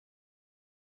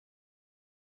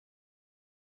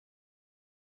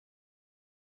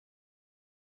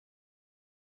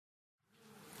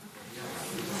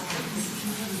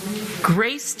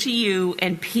Grace to you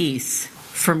and peace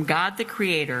from God the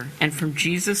Creator and from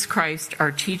Jesus Christ,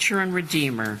 our teacher and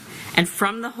Redeemer, and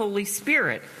from the Holy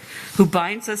Spirit, who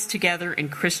binds us together in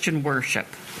Christian worship.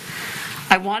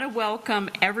 I want to welcome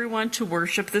everyone to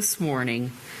worship this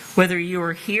morning, whether you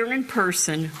are here in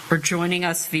person or joining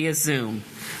us via Zoom.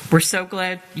 We're so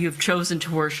glad you've chosen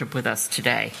to worship with us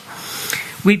today.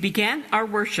 We began our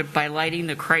worship by lighting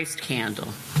the Christ candle.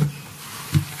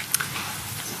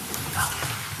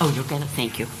 Oh, you'll get it.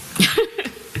 Thank you.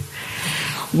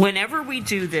 Whenever we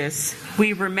do this,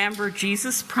 we remember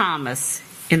Jesus' promise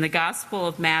in the Gospel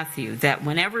of Matthew that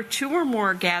whenever two or more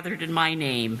are gathered in my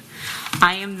name,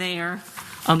 I am there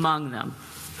among them.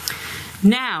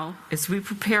 Now, as we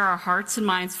prepare our hearts and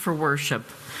minds for worship,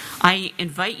 I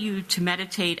invite you to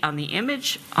meditate on the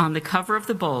image on the cover of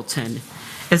the bulletin,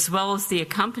 as well as the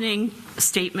accompanying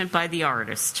statement by the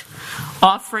artist,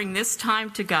 offering this time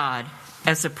to God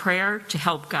as a prayer to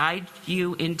help guide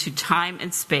you into time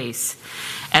and space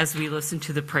as we listen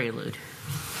to the prelude.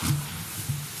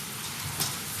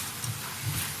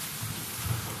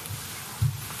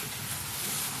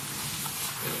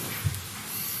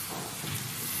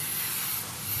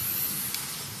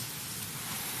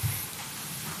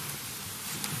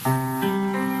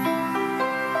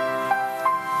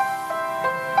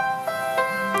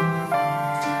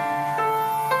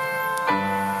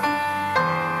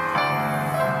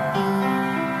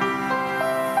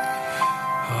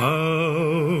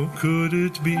 Could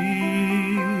it be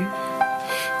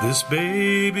this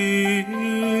baby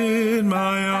in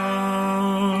my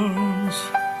arms,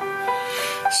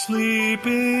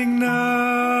 sleeping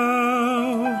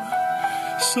now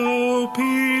so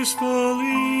peacefully,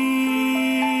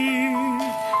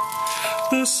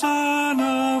 the Son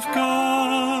of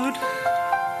God?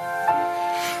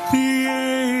 The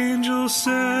angel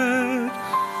said,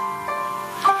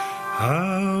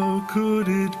 how could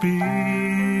it be?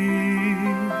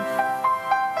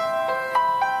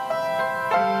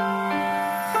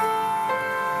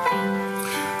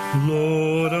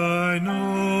 Lord, I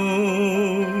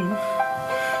know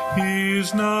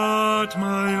He's not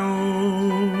my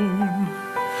own,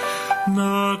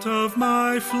 not of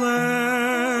my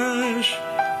flesh,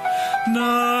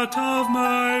 not of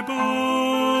my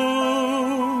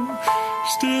bone.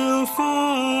 Still,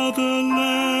 Father,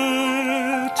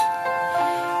 let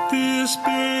this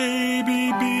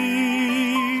baby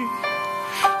be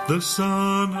the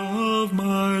son of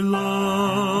my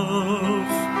love.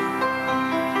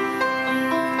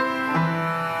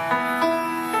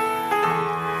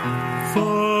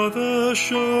 Father,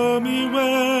 show me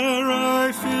where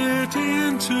I fit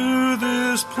into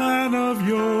this plan of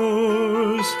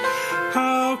yours.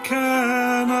 How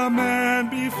can a man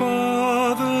be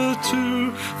father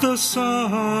to the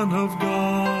Son of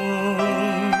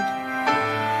God?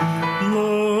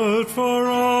 Lord, for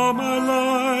all my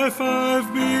life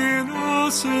I've been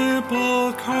a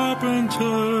simple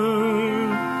carpenter.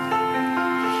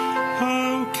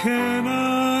 How can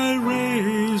I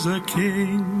raise a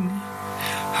king?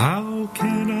 How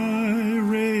can I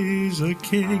raise a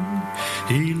king?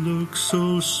 He looks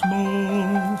so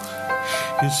small,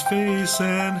 his face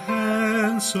and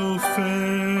hands so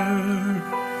fair.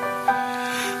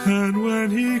 And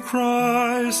when he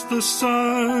cries, the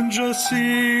sun just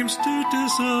seems to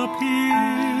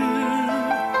disappear.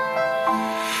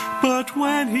 But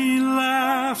when he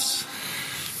laughs,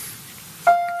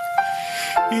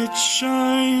 it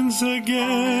shines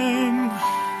again.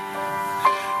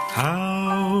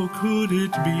 How could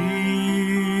it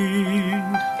be?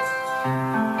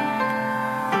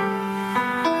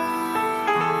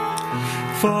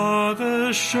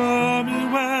 Father, show me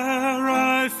where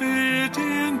I fit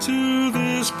into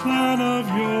this plan of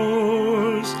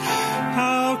yours.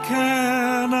 How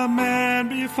can a man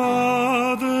be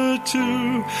father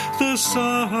to the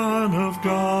Son of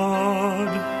God?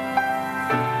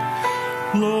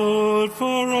 Lord,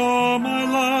 for all my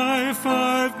life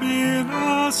I've been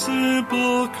a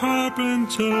simple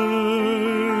carpenter.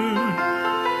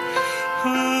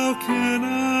 How can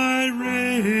I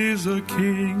raise a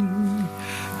king?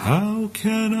 How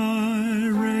can I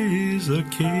raise a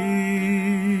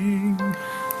king?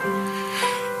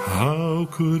 How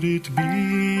could it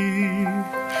be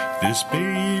this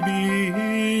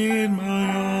baby in my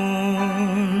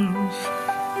arms,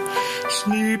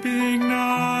 sleeping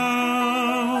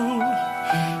now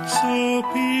so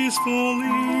peacefully,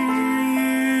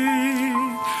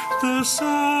 the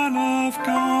Son of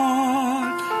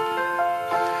God?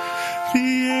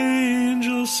 The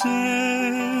angel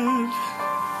said,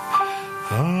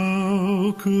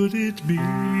 how could it be?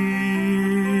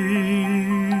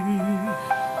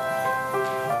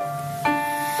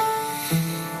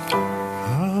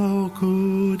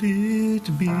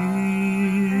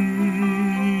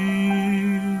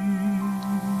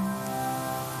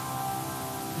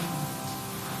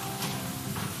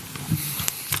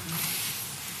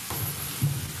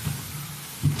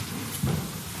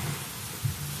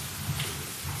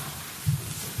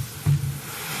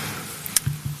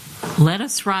 Let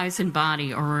us rise in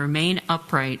body or remain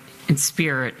upright in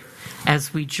spirit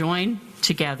as we join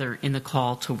together in the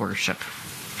call to worship.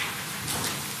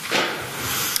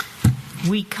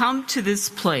 We come to this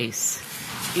place,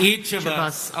 each of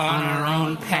us on our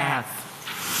own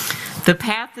path. The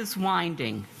path is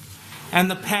winding, and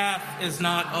the path is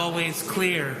not always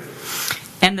clear.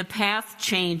 And the path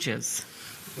changes.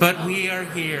 But we are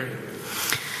here.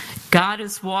 God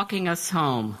is walking us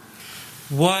home.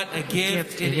 What a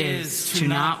gift it is to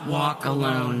not walk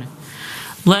alone.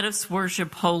 Let us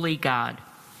worship holy God.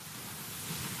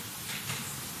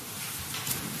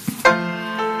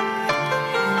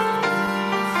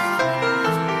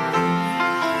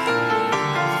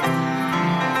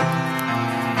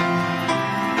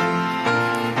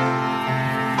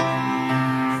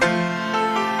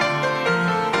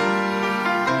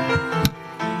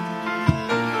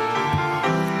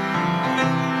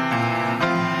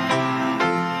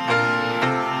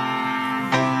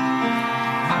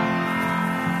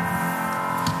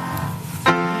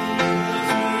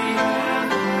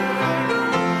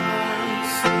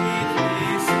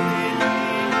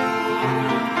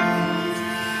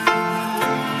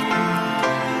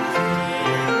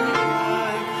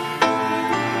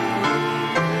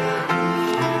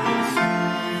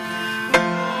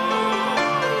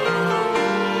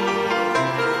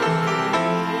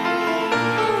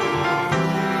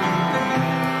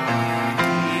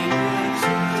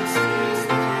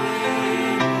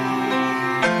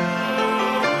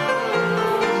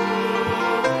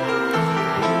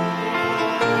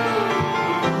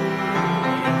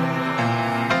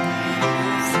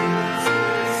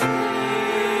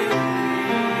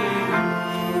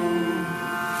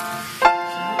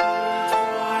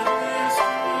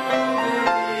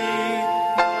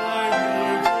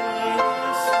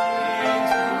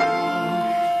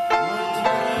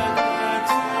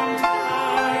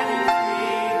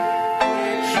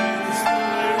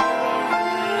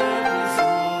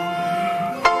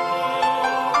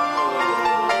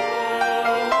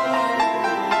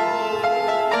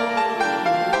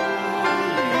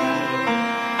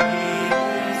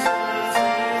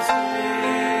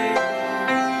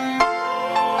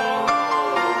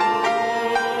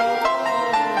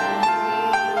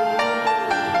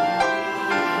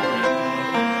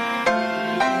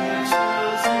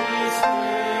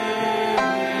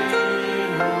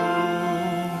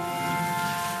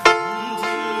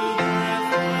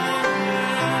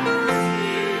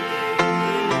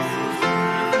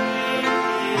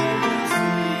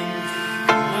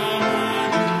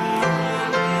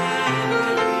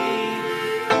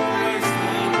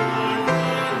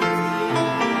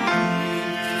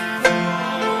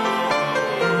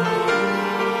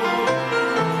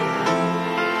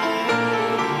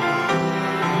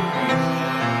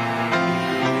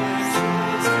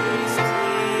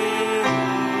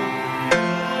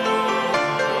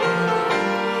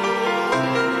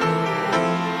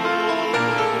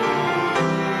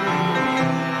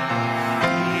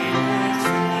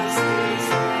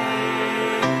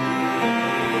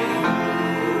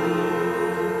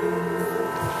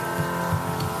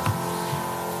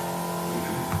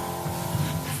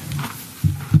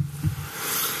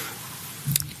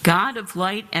 God of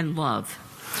light and love,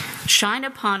 shine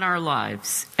upon our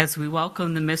lives as we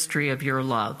welcome the mystery of your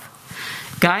love.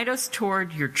 Guide us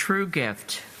toward your true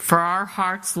gift, for our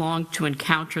hearts long to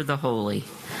encounter the holy.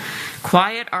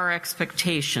 Quiet our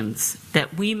expectations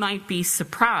that we might be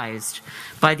surprised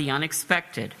by the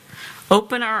unexpected.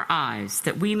 Open our eyes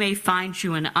that we may find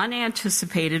you in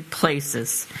unanticipated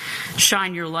places.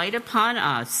 Shine your light upon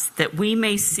us that we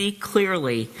may see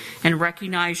clearly and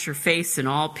recognize your face in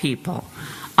all people.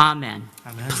 Amen.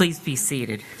 Amen. Please be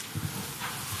seated.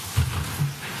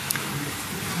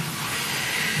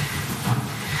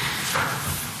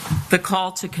 The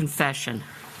call to confession.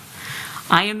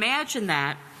 I imagine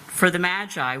that for the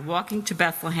Magi, walking to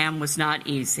Bethlehem was not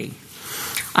easy.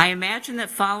 I imagine that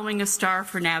following a star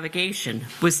for navigation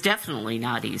was definitely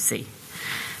not easy.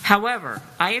 However,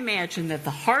 I imagine that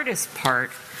the hardest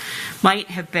part might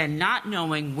have been not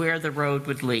knowing where the road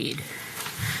would lead.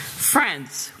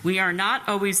 Friends, we are not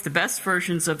always the best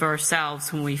versions of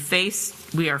ourselves when we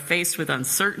are faced with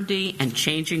uncertainty and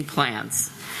changing plans.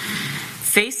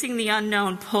 Facing the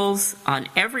unknown pulls on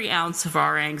every ounce of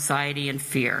our anxiety and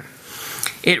fear.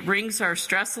 It rings our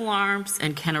stress alarms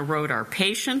and can erode our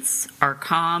patience, our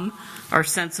calm, our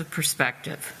sense of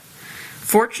perspective.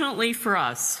 Fortunately for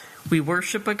us, we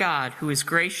worship a God who is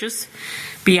gracious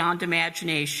beyond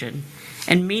imagination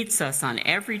and meets us on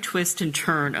every twist and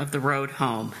turn of the road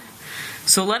home.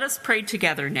 So let us pray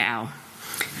together now,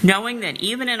 knowing that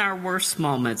even in our worst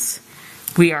moments,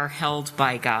 we are held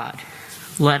by God.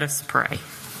 Let us pray.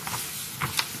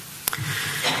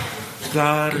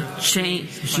 God,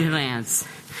 change your lands.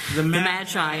 The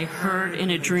Magi heard in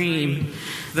a dream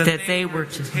that they were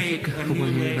to take a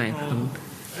new way home,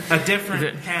 a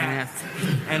different path,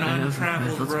 an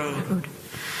untraveled road.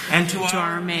 And to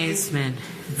our amazement,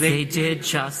 they did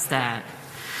just that.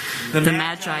 The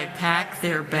Magi packed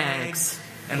their bags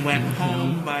and went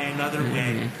home by another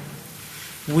way.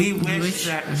 We wish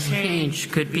that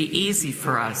change could be easy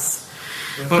for us,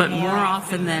 but more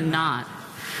often than not,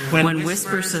 when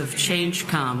whispers of change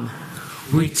come,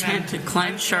 we tend to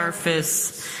clench our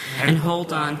fists and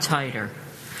hold on tighter.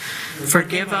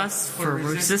 Forgive us for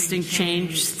resisting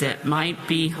change that might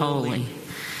be holy.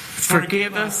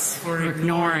 Forgive us for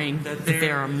ignoring that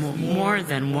there are more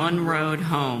than one road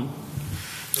home.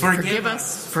 Forgive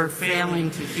us for failing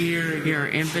to hear your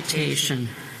invitation.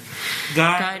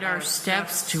 Guide our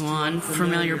steps to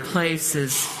unfamiliar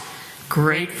places.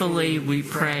 Gratefully we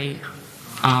pray.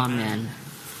 Amen.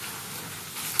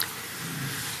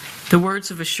 The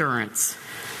words of assurance.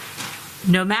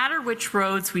 No matter which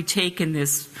roads we take in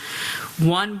this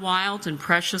one wild and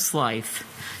precious life,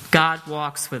 God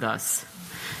walks with us.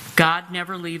 God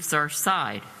never leaves our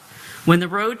side. When the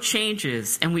road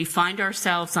changes and we find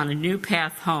ourselves on a new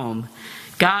path home,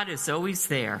 God is always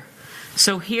there.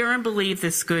 So hear and believe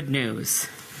this good news.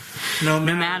 No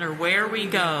matter where we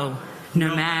go,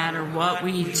 no matter what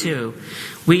we do,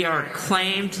 we are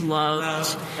claimed,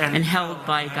 loved, and held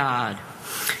by God.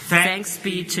 Thanks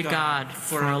be to God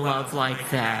for a love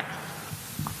like that.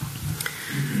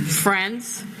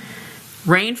 Friends,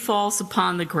 rain falls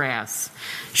upon the grass,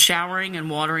 showering and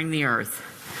watering the earth.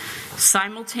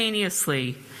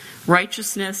 Simultaneously,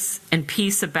 righteousness and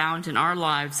peace abound in our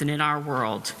lives and in our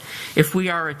world, if we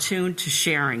are attuned to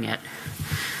sharing it.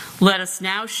 Let us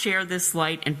now share this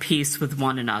light and peace with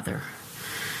one another.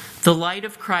 The light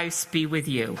of Christ be with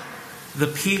you. The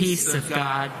peace of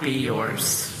God be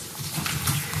yours.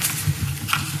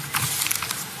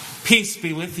 Peace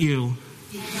be with you.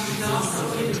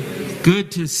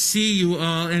 Good to see you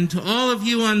all. And to all of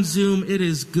you on Zoom, it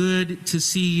is good to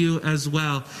see you as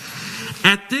well.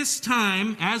 At this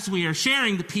time, as we are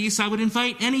sharing the peace, I would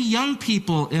invite any young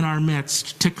people in our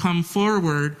midst to come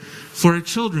forward for a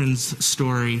children's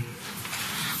story.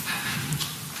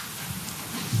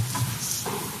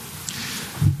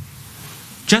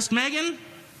 Just Megan?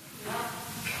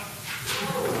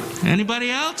 Anybody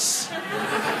else?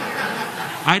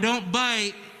 I don't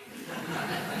bite.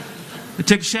 I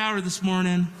took a shower this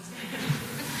morning.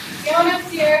 Going up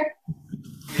here.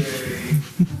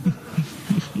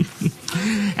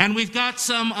 And we've got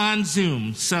some on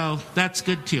Zoom, so that's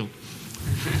good too.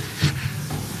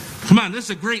 Come on, this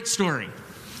is a great story.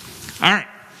 All right.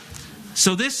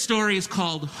 So this story is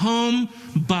called Home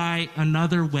by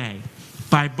Another Way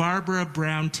by Barbara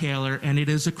Brown Taylor, and it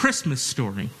is a Christmas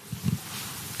story.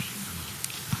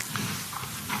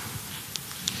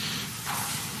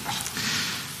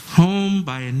 Home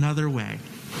by Another Way.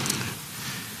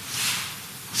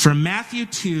 From Matthew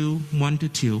 2,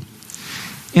 1-2.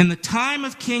 In the time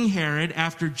of King Herod,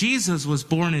 after Jesus was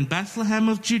born in Bethlehem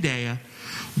of Judea,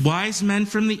 wise men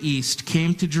from the east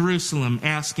came to Jerusalem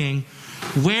asking,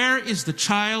 "Where is the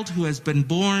child who has been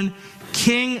born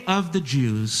King of the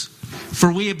Jews?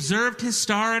 For we observed his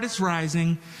star at its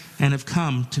rising and have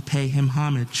come to pay him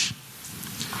homage."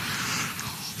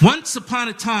 Once upon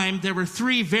a time, there were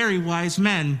 3 very wise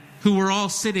men who were all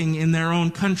sitting in their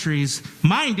own countries,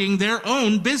 minding their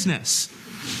own business,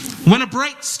 when a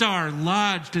bright star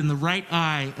lodged in the right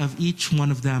eye of each one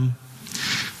of them.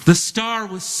 The star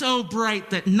was so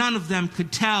bright that none of them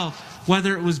could tell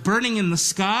whether it was burning in the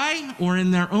sky or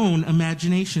in their own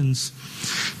imaginations.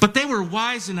 But they were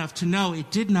wise enough to know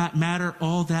it did not matter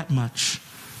all that much.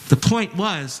 The point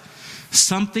was,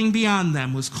 something beyond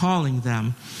them was calling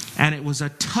them, and it was a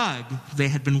tug they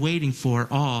had been waiting for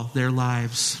all their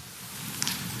lives.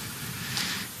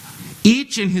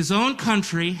 Each in his own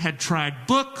country had tried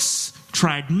books,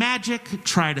 tried magic,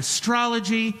 tried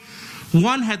astrology.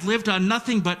 One had lived on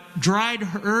nothing but dried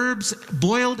herbs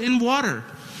boiled in water.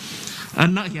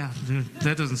 Yeah,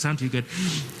 that doesn't sound too good.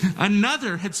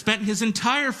 Another had spent his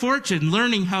entire fortune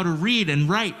learning how to read and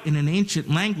write in an ancient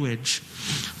language.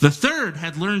 The third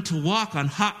had learned to walk on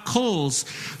hot coals,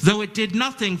 though it did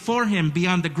nothing for him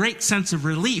beyond the great sense of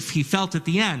relief he felt at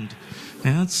the end.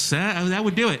 That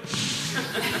would do it.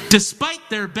 Despite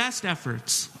their best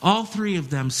efforts, all three of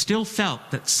them still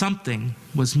felt that something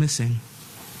was missing.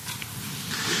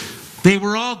 They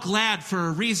were all glad for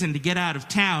a reason to get out of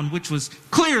town, which was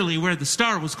clearly where the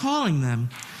star was calling them.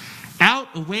 Out,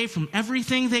 away from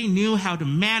everything they knew how to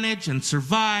manage and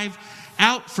survive,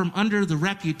 out from under the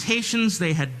reputations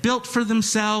they had built for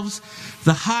themselves,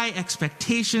 the high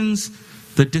expectations,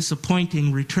 the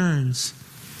disappointing returns.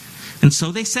 And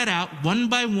so they set out one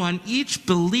by one, each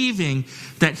believing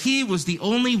that he was the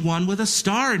only one with a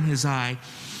star in his eye,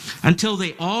 until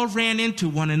they all ran into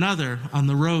one another on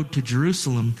the road to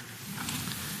Jerusalem.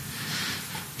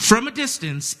 From a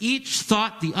distance, each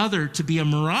thought the other to be a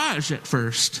mirage at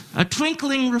first, a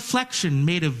twinkling reflection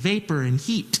made of vapor and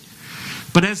heat.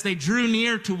 But as they drew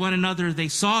near to one another, they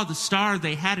saw the star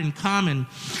they had in common,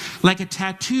 like a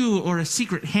tattoo or a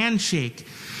secret handshake,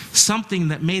 something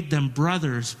that made them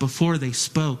brothers before they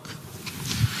spoke.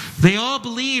 They all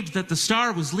believed that the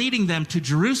star was leading them to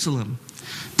Jerusalem.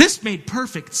 This made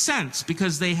perfect sense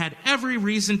because they had every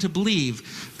reason to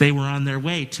believe they were on their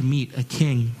way to meet a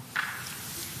king.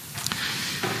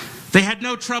 They had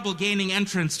no trouble gaining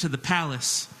entrance to the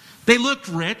palace. They looked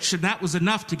rich, and that was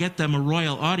enough to get them a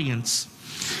royal audience.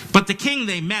 But the king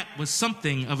they met was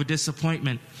something of a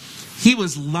disappointment. He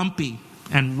was lumpy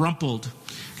and rumpled,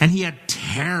 and he had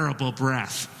terrible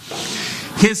breath.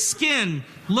 His skin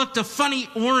looked a funny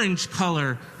orange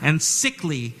color and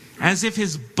sickly, as if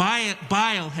his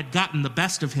bile had gotten the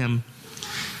best of him.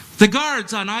 The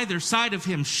guards on either side of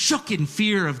him shook in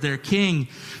fear of their king,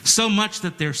 so much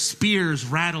that their spears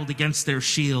rattled against their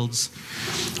shields.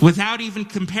 Without even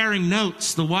comparing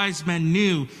notes, the wise men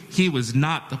knew he was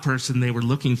not the person they were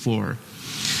looking for.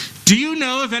 "Do you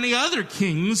know of any other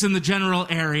kings in the general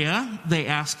area?" they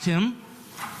asked him.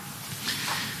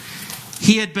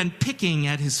 He had been picking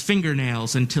at his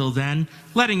fingernails until then,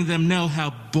 letting them know how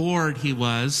bored he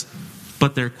was,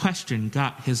 but their question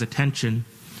got his attention.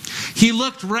 He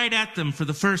looked right at them for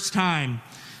the first time.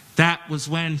 That was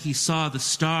when he saw the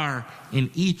star in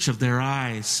each of their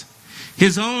eyes.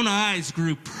 His own eyes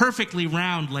grew perfectly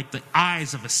round like the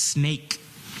eyes of a snake.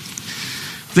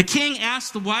 The king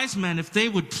asked the wise men if they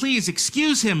would please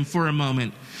excuse him for a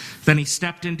moment. Then he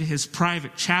stepped into his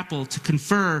private chapel to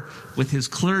confer with his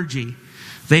clergy.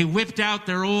 They whipped out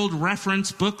their old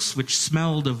reference books, which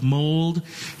smelled of mold,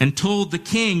 and told the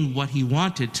king what he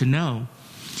wanted to know.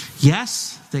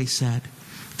 "Yes," they said,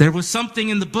 "there was something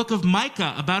in the book of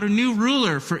Micah about a new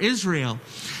ruler for Israel,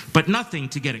 but nothing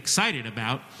to get excited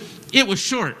about. It was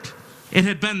short. It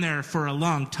had been there for a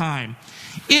long time.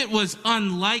 It was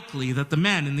unlikely that the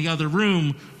men in the other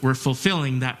room were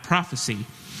fulfilling that prophecy.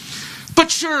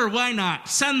 But sure, why not?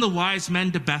 Send the wise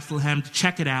men to Bethlehem to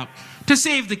check it out, to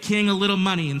save the king a little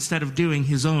money instead of doing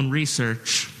his own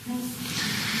research."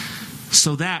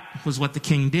 So that was what the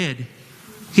king did.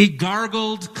 He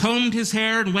gargled, combed his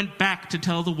hair, and went back to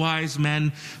tell the wise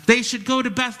men they should go to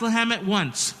Bethlehem at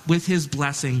once with his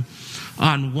blessing,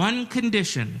 on one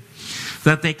condition,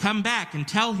 that they come back and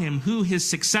tell him who his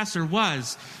successor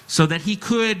was, so that he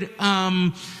could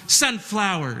send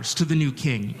flowers to the new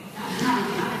king.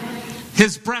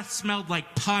 His breath smelled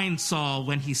like pine sol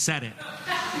when he said it,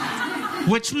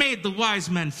 which made the wise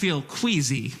men feel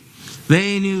queasy.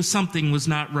 They knew something was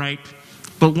not right.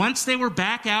 But once they were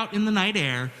back out in the night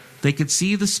air, they could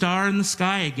see the star in the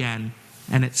sky again,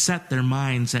 and it set their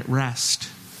minds at rest.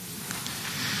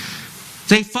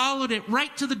 They followed it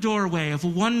right to the doorway of a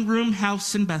one-room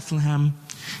house in Bethlehem.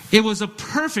 It was a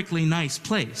perfectly nice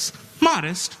place,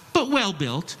 modest but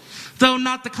well-built, though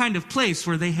not the kind of place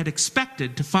where they had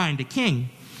expected to find a king.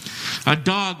 A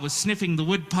dog was sniffing the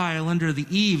woodpile under the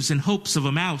eaves in hopes of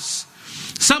a mouse.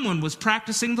 Someone was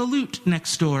practicing the lute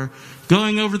next door,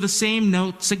 going over the same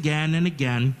notes again and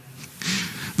again.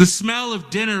 The smell of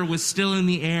dinner was still in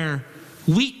the air.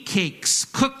 Wheat cakes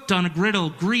cooked on a griddle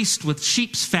greased with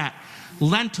sheep's fat,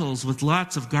 lentils with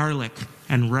lots of garlic,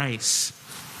 and rice.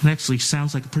 It actually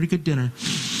sounds like a pretty good dinner.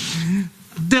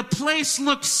 The place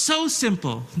looked so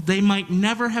simple, they might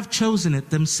never have chosen it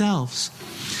themselves.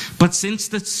 But since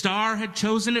the star had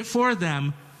chosen it for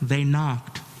them, they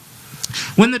knocked.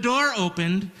 When the door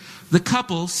opened, the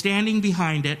couple standing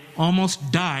behind it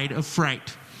almost died of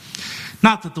fright.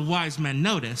 Not that the wise men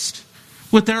noticed,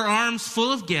 With their arms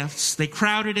full of gifts, they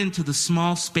crowded into the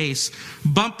small space,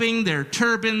 bumping their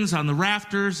turbans on the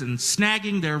rafters and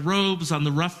snagging their robes on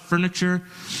the rough furniture.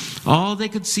 All they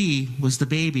could see was the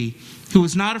baby, who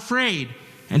was not afraid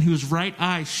and whose right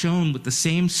eye shone with the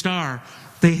same star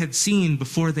they had seen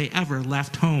before they ever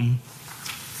left home.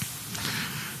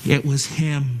 It was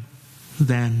him,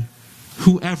 then,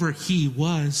 whoever he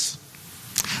was.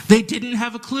 They didn't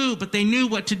have a clue, but they knew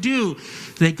what to do.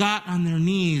 They got on their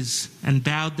knees and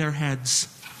bowed their heads.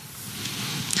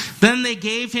 Then they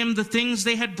gave him the things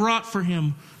they had brought for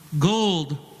him: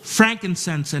 gold,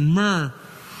 frankincense, and myrrh.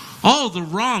 All the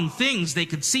wrong things they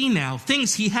could see now,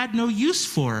 things he had no use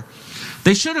for.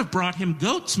 They should have brought him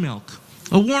goat's milk,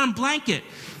 a warm blanket,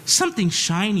 something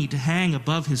shiny to hang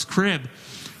above his crib.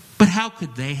 But how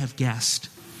could they have guessed?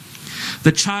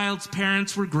 The child's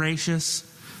parents were gracious.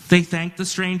 They thanked the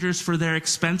strangers for their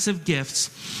expensive gifts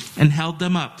and held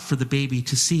them up for the baby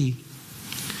to see.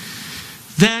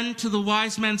 Then, to the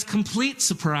wise men's complete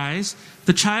surprise,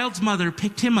 the child's mother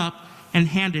picked him up and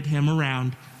handed him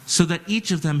around, so that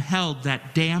each of them held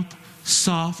that damp,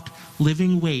 soft,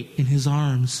 living weight in his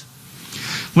arms.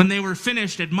 When they were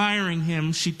finished admiring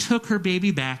him, she took her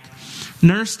baby back,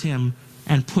 nursed him,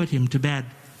 and put him to bed.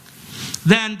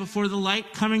 Then, before the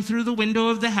light coming through the window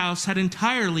of the house had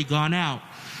entirely gone out,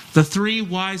 the 3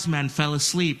 wise men fell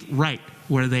asleep right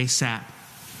where they sat.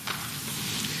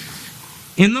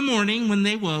 In the morning, when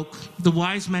they woke, the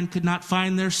wise men could not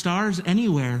find their stars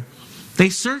anywhere. They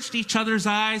searched each other's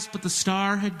eyes, but the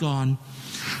star had gone.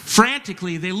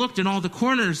 Frantically, they looked in all the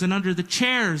corners and under the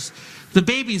chairs. The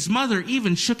baby's mother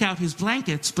even shook out his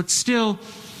blankets, but still,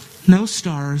 no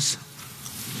stars.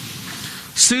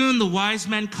 Soon the wise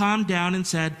men calmed down and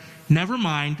said, "Never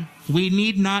mind, we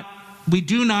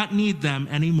do not need them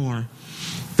anymore."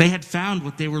 They had found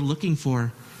what they were looking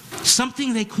for,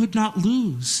 something they could not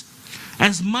lose.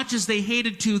 As much as they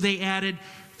hated to, they added,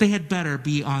 they had better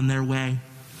be on their way.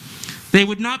 They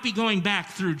would not be going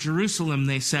back through Jerusalem,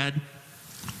 they said.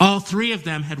 All 3 of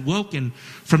them had woken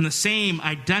from the same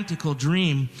identical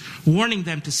dream, warning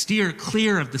them to steer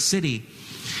clear of the city.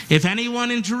 If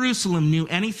anyone in Jerusalem knew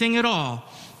anything at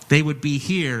all, they would be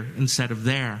here instead of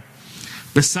there.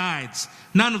 Besides,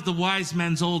 none of the wise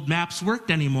men's old maps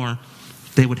worked anymore.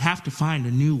 They would have to find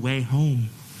a new way home.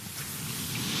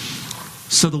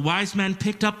 So the wise men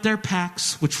picked up their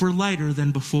packs, which were lighter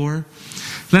than before.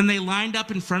 Then they lined up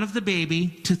in front of the baby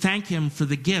to thank him for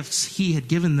the gifts he had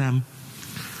given them.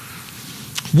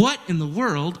 "What in the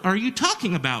world are you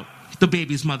talking about?" the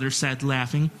baby's mother said,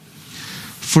 laughing.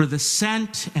 "For the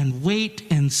scent and weight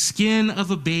and skin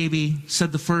of a baby,"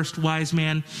 said the first wise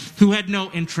man, who had no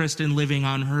interest in living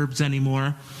on herbs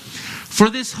anymore. "For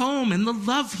this home and the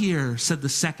love here," said the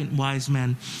second wise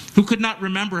man, who could not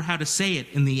remember how to say it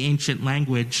in the ancient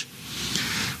language.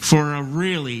 "For a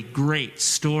really great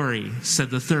story," said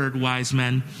the third wise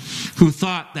man, who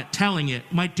thought that telling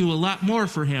it might do a lot more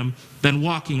for him than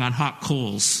walking on hot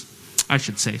coals. I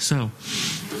should say so.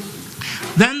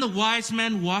 Then the wise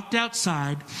men walked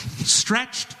outside,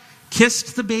 stretched,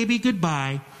 kissed the baby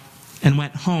goodbye, and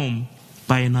went home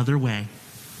by another way.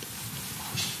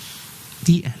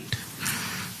 The end.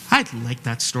 I like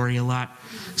that story a lot.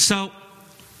 So,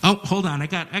 hold on. I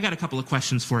got a couple of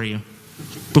questions for you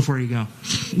before you go.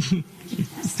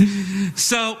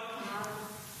 So,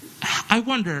 I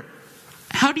wonder,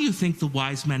 how do you think the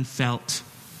wise men felt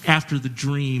after the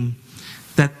dream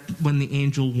that when the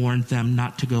angel warned them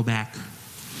not to go back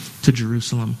to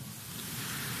Jerusalem?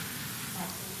 That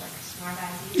seems like a smart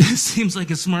idea. It seems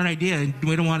like a smart idea.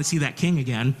 We don't want to see that king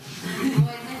again.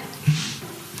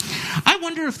 I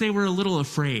wonder if they were a little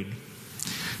afraid,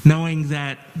 knowing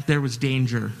that there was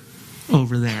danger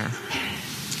over there.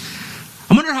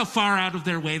 I wonder how far out of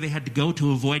their way they had to go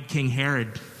to avoid King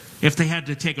Herod, if they had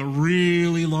to take a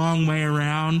really long way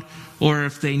around, or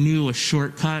if they knew a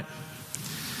shortcut.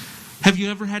 Have you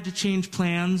ever had to change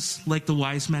plans like the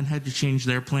wise men had to change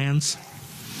their plans?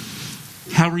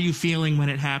 How were you feeling when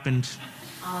it happened?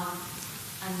 I'm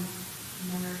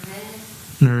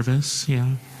nervous. Nervous, yeah.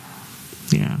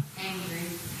 Yeah.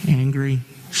 Angry.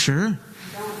 Sure.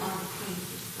 I don't want to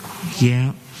change.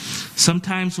 Yeah.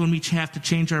 Sometimes when we have to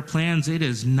change our plans, it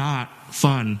is not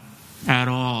fun at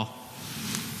all.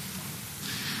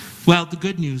 Well, the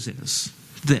good news is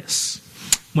this.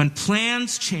 When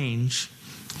plans change,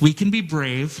 we can be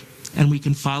brave and we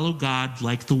can follow God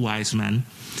like the wise men.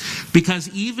 Because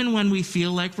even when we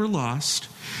feel like we're lost,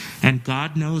 and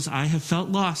God knows I have felt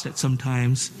lost at some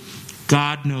times,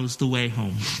 God knows the way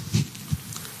home.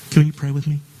 Can you pray with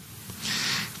me?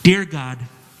 Dear God,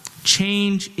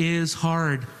 change is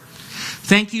hard.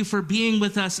 Thank you for being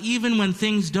with us even when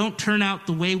things don't turn out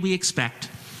the way we expect.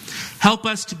 Help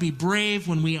us to be brave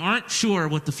when we aren't sure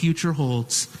what the future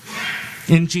holds.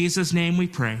 In Jesus' name we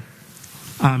pray.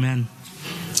 Amen.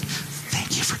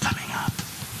 Thank you for coming up.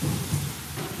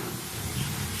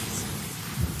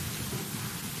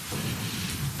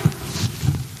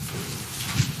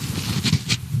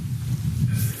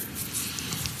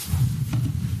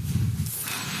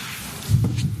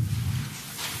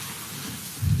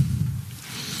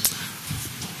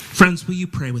 Friends, will you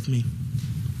pray with me?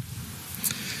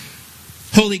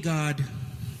 Holy God,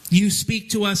 you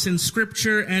speak to us in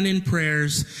Scripture and in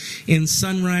prayers, in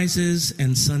sunrises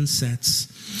and sunsets,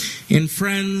 in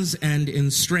friends and in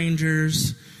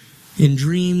strangers, in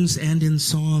dreams and in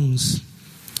songs.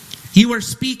 You are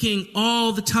speaking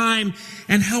all the time,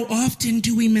 and how often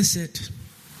do we miss it?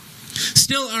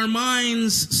 Still our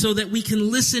minds so that we can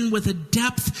listen with a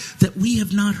depth that we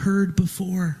have not heard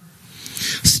before.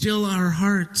 Still our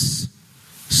hearts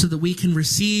so that we can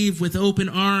receive with open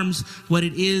arms what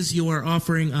it is you are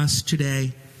offering us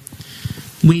today.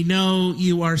 We know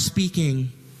you are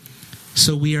speaking,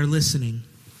 so we are listening.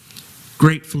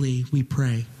 Gratefully we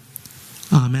pray.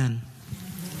 Amen.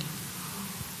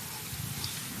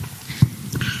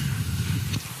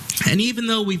 And even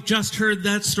though we've just heard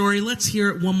that story, let's hear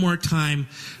it one more time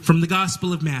from the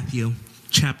Gospel of Matthew,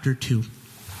 chapter 2.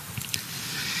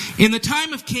 In the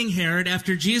time of King Herod,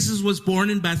 after Jesus was born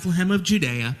in Bethlehem of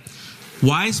Judea,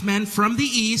 wise men from the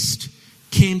east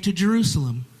came to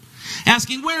Jerusalem,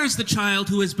 asking, "Where is the child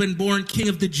who has been born King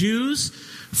of the Jews?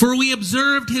 For we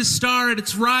observed his star at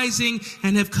its rising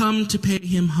and have come to pay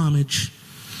him homage."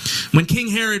 When King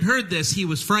Herod heard this, he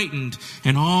was frightened,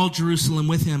 and all Jerusalem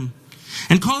with him.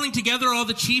 And calling together all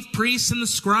the chief priests and the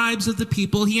scribes of the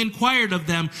people, he inquired of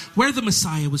them where the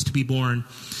Messiah was to be born.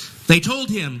 They told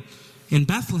him, "In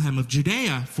Bethlehem of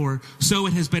Judea, for so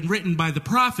it has been written by the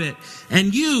prophet,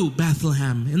 and you,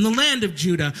 Bethlehem, in the land of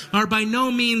Judah, are by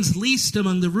no means least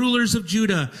among the rulers of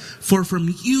Judah, for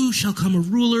from you shall come a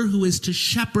ruler who is to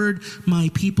shepherd my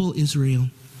people Israel."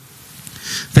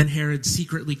 Then Herod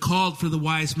secretly called for the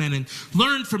wise men and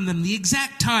learned from them the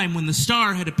exact time when the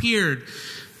star had appeared.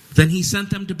 Then he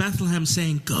sent them to Bethlehem,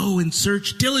 saying, "Go and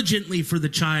search diligently for the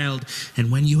child, and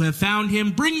when you have found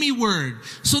him, bring me word,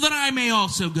 so that I may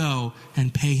also go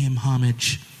and pay him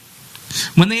homage."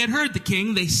 When they had heard the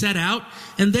king, they set out,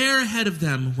 and there ahead of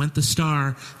them went the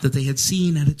star that they had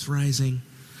seen at its rising,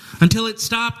 until it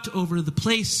stopped over the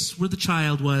place where the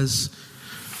child was.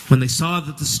 When they saw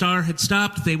that the star had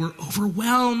stopped, they were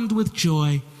overwhelmed with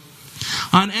joy.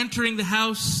 On entering the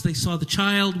house, they saw the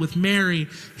child with Mary,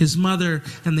 his mother,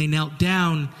 and they knelt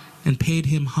down and paid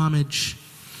him homage.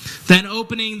 Then,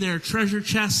 opening their treasure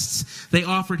chests, they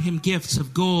offered him gifts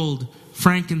of gold,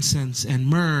 frankincense, and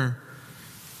myrrh.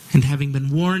 And having been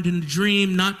warned in a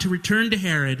dream not to return to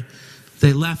Herod,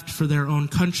 they left for their own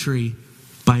country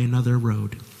by another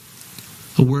road.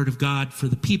 A word of God for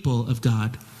the people of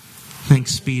God.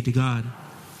 Thanks be to God.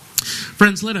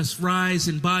 Friends, let us rise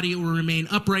in body or remain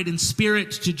upright in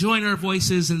spirit to join our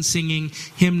voices in singing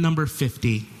hymn number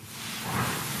 50.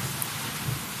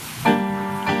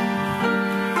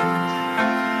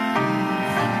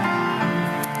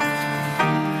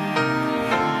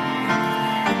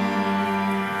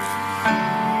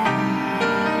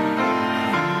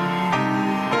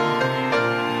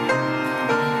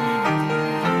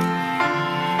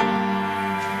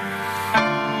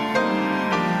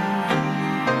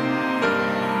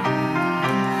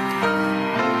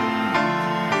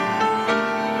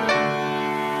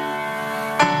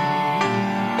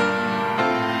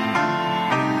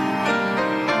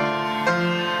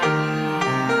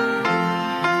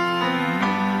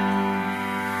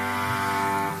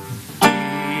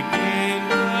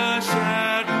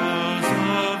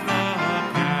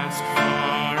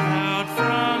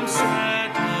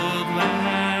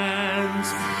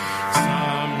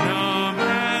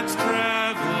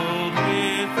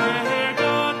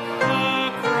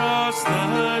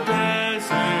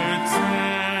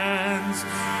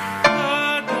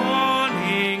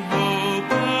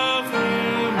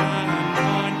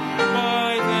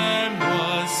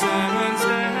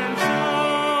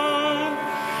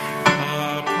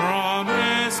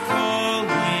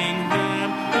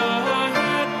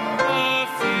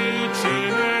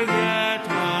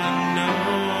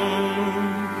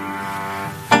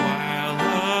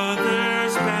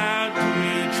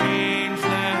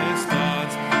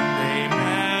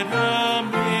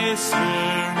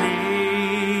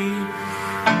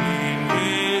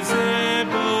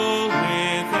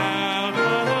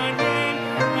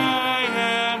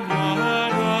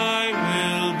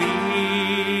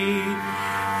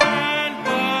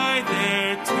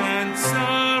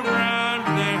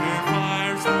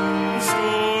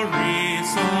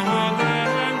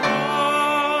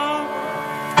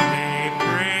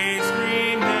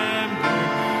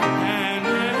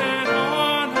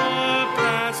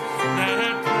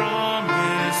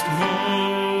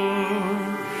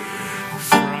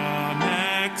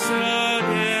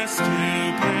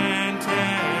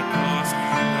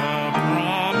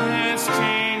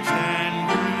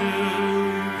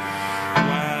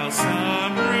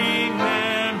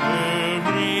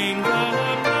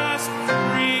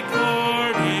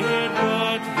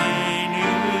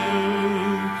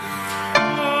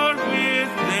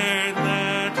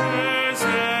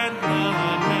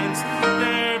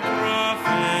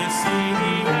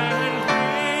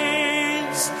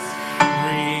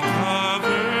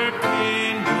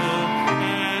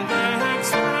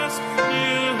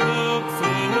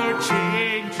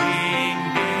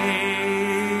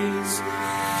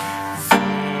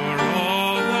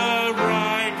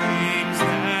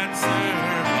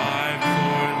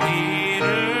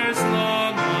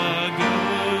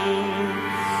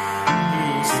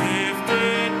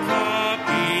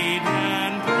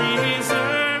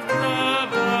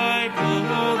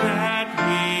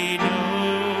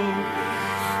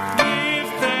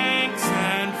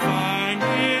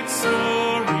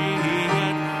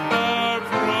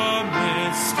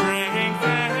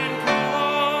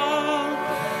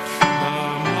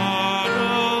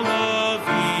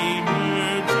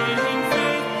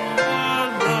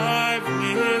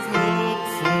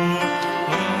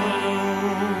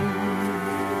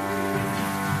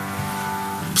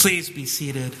 Please be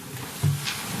seated.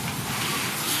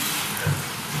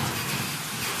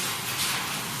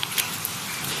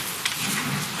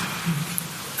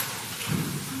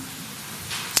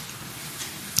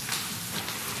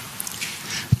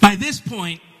 By this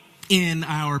point in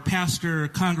our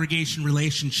pastor-congregation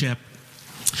relationship,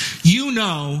 you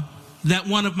know that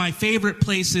one of my favorite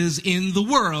places in the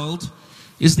world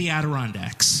is the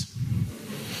Adirondacks.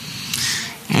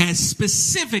 And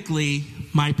specifically,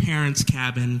 my parents'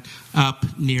 cabin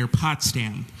up near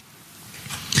Potsdam.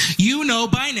 You know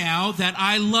by now that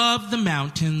I love the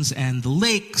mountains and the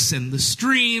lakes and the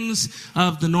streams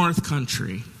of the North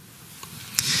Country.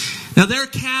 Now, their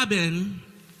cabin,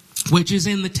 which is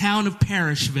in the town of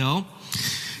Parishville,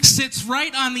 sits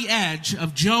right on the edge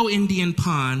of Joe Indian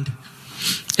Pond,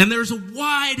 and there's a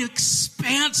wide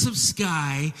expanse of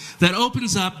sky that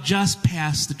opens up just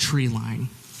past the tree line.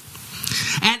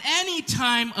 At any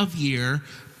time of year,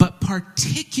 but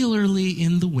particularly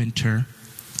in the winter,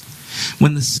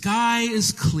 when the sky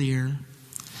is clear,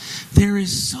 there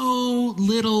is so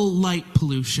little light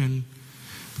pollution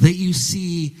that you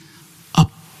see a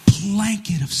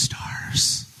blanket of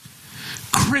stars,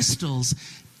 crystals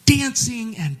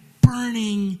dancing and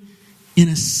burning in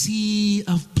a sea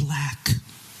of black.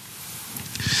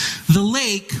 The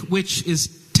lake, which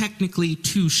is technically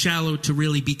too shallow to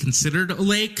really be considered a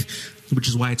lake, which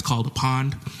is why it's called a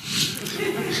pond,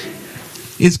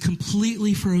 is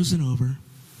completely frozen over,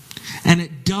 and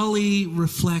it dully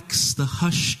reflects the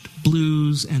hushed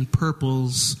blues and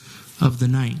purples of the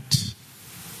night.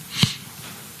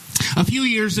 A few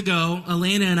years ago,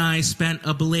 Elena and I spent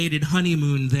a belated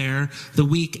honeymoon there the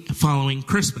week following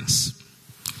Christmas.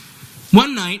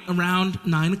 One night, around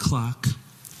 9 o'clock,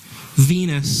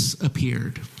 Venus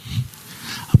appeared,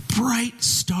 a bright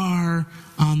star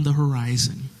on the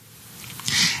horizon.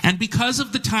 And because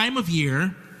of the time of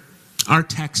year, our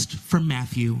text from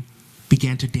Matthew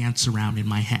began to dance around in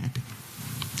my head.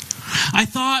 I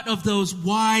thought of those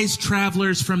wise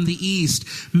travelers from the east,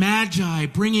 magi,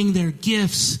 bringing their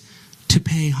gifts to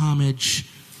pay homage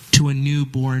to a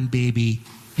newborn baby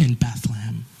in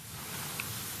Bethlehem.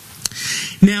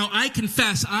 Now, I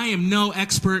confess I am no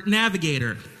expert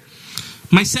navigator.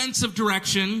 My sense of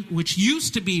direction, which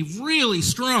used to be really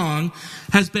strong,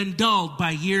 has been dulled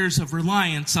by years of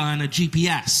reliance on a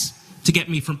GPS to get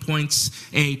me from points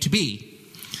A to B.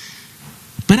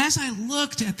 But as I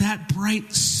looked at that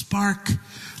bright spark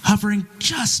hovering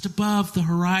just above the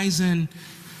horizon,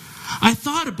 I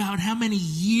thought about how many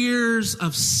years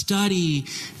of study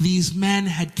these men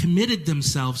had committed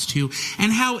themselves to,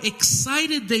 and how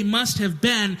excited they must have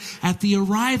been at the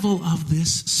arrival of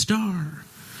this star,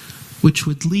 which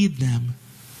would lead them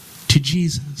to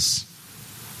Jesus.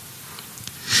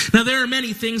 Now, there are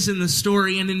many things in the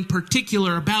story, and in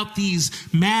particular about these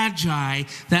magi,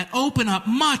 that open up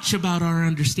much about our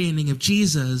understanding of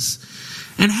Jesus,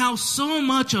 and how so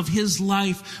much of his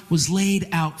life was laid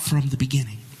out from the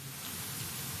beginning.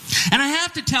 And I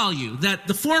have to tell you that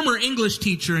the former English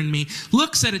teacher in me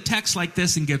looks at a text like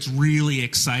this and gets really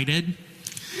excited,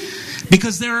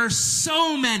 because there are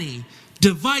so many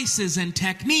devices and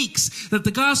techniques that the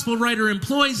gospel writer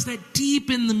employs that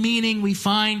deepen the meaning we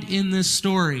find in this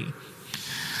story.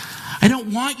 I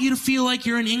don't want you to feel like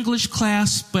you're in English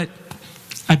class, but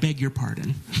I beg your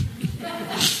pardon.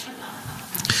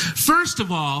 First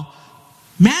of all,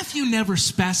 Matthew never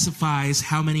specifies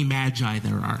how many magi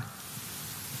there are.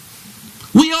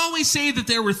 We always say that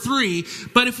there were 3,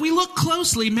 but if we look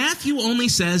closely, Matthew only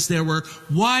says there were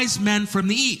wise men from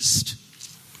the east.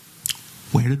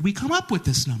 Where did we come up with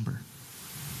this number?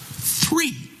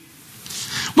 3.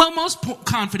 Well, most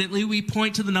confidently, we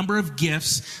point to the number of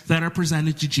gifts that are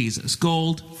presented to Jesus: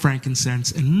 gold,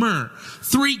 frankincense, and myrrh.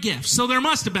 3 gifts. So there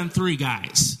must have been 3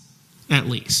 guys, at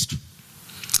least.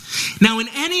 Now, in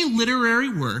any literary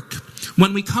work,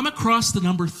 when we come across the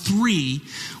number 3,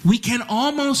 we can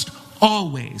almost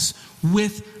always,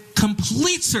 with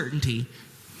complete certainty,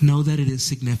 know that it is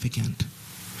significant.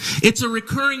 It's a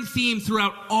recurring theme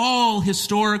throughout all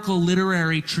historical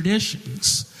literary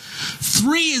traditions.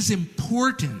 3 is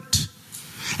important.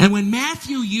 And when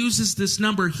Matthew uses this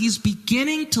number, he's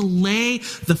beginning to lay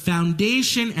the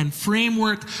foundation and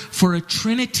framework for a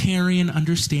Trinitarian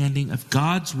understanding of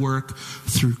God's work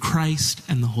through Christ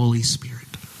and the Holy Spirit.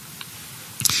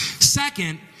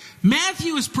 Second,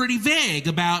 Matthew is pretty vague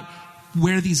about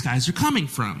where these guys are coming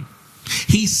from.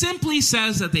 He simply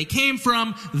says that they came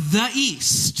from the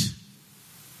east.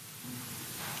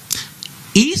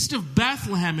 East of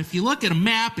Bethlehem, if you look at a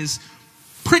map, is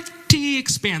pretty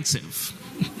expansive.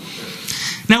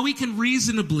 Now, we can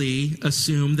reasonably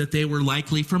assume that they were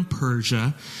likely from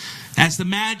Persia, as the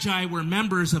Magi were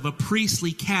members of a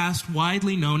priestly caste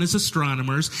widely known as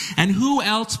astronomers, and who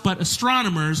else but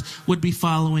astronomers would be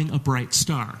following a bright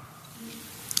star?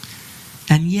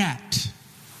 And yet,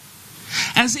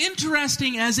 as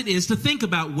interesting as it is to think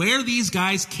about where these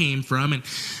guys came from, and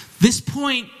this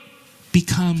point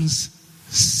becomes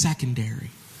secondary.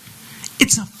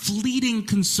 It's a fleeting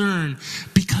concern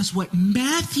because what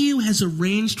Matthew has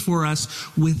arranged for us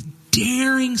with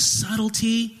daring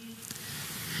subtlety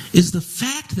is the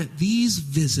fact that these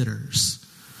visitors,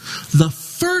 the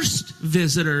first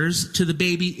visitors to the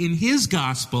baby in his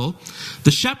gospel,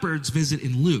 the shepherds visit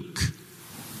in Luke,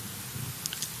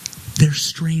 they're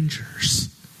strangers.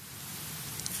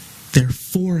 They're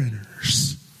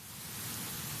foreigners.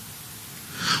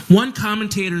 One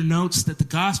commentator notes that the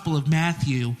Gospel of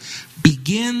Matthew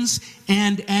begins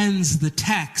and ends the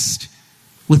text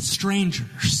with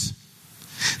strangers.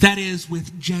 That is,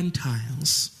 with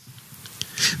Gentiles.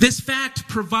 This fact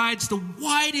provides the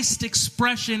widest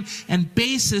expression and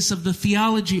basis of the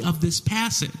theology of this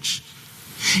passage.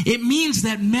 It means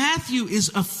that Matthew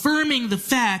is affirming the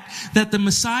fact that the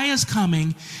Messiah's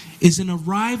coming is an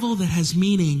arrival that has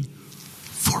meaning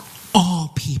for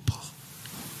all people.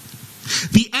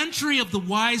 The entry of the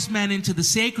wise men into the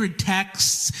sacred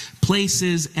texts,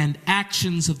 places, and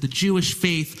actions of the Jewish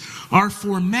faith are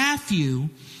for Matthew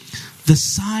the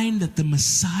sign that the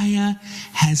Messiah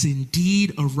has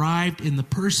indeed arrived in the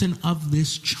person of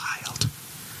this child.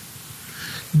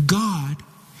 God,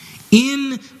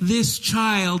 in this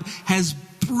child, has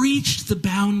breached the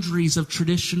boundaries of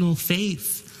traditional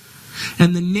faith.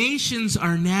 And the nations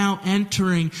are now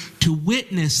entering to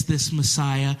witness this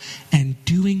Messiah and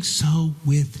doing so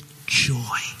with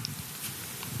joy.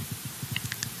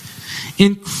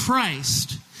 In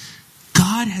Christ,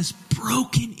 God has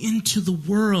broken into the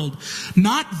world,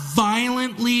 not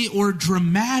violently or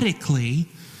dramatically,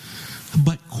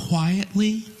 but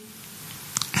quietly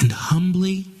and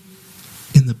humbly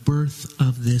in the birth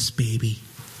of this baby.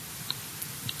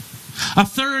 A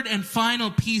third and final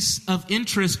piece of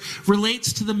interest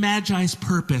relates to the Magi's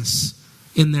purpose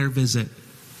in their visit.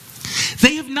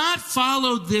 They have not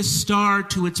followed this star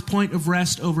to its point of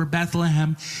rest over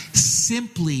Bethlehem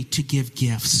simply to give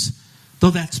gifts,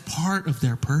 though that's part of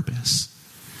their purpose.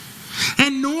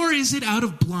 And nor is it out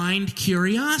of blind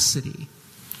curiosity.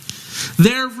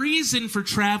 Their reason for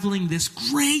traveling this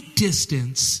great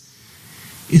distance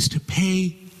is to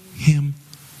pay him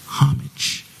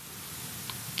homage.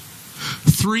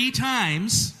 3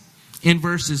 times in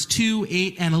verses 2,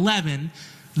 8, and 11,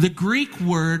 the Greek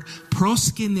word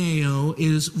proskuneo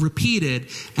is repeated,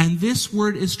 and this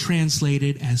word is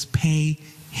translated as pay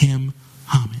him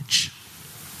homage.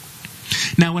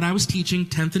 Now, when I was teaching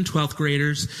 10th and 12th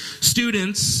graders,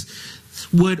 students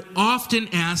would often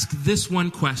ask this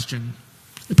one question,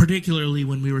 particularly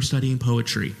when we were studying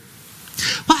poetry.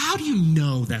 Well, how do you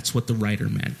know that's what the writer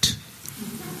meant?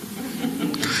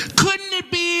 Couldn't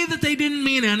it be that they didn't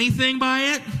mean anything by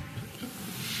it?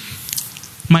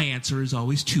 My answer is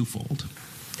always twofold.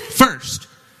 First,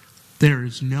 there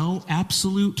is no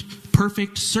absolute,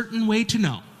 perfect, certain way to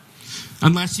know,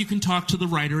 unless you can talk to the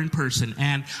writer in person,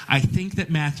 and I think that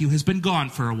Matthew has been gone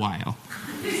for a while.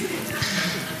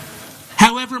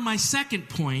 However, my second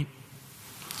point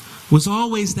was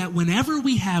always that whenever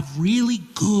we have really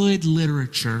good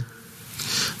literature,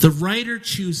 the writer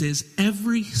chooses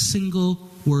every single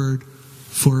word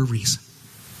for a reason.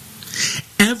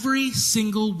 Every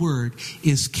single word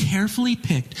is carefully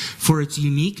picked for its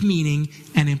unique meaning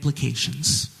and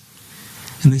implications.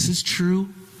 And this is true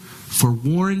for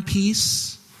War and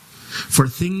Peace, for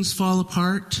Things Fall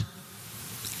Apart,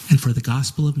 and for the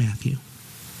Gospel of Matthew.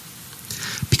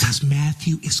 Because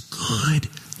Matthew is good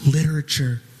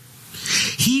literature.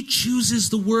 He chooses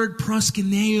the word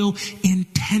proskuneo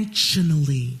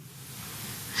intentionally.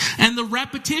 And the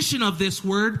repetition of this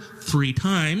word 3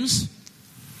 times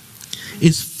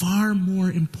is far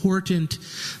more important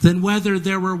than whether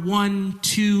there were 1,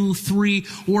 2, 3,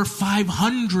 or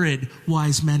 500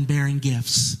 wise men bearing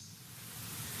gifts.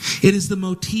 It is the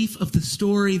motif of the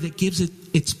story that gives it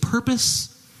its purpose,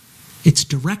 its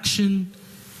direction,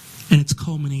 and its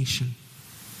culmination.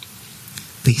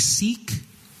 They seek,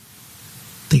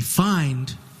 they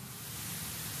find,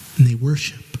 and they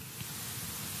worship.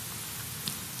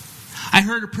 I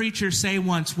heard a preacher say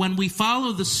once, when we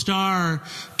follow the star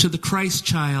to the Christ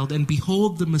child and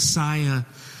behold the Messiah,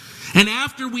 and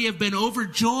after we have been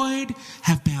overjoyed,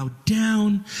 have bowed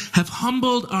down, have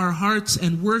humbled our hearts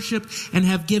and worshiped, and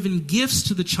have given gifts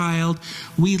to the child,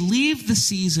 we leave the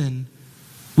season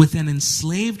with an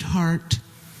enslaved heart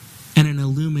and an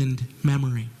illumined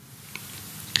memory.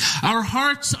 Our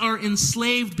hearts are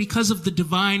enslaved because of the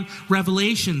divine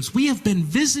revelations. We have been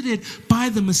visited by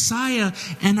the Messiah,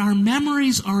 and our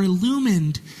memories are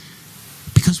illumined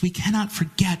because we cannot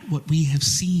forget what we have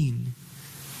seen.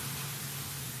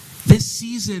 This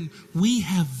season, we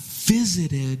have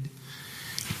visited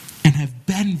and have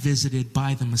been visited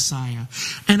by the Messiah.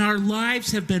 And our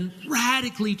lives have been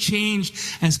radically changed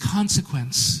as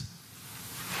consequence.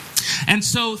 And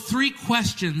so 3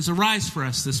 questions arise for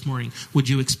us this morning. Would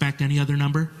you expect any other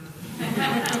number?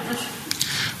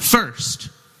 First,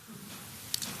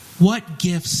 what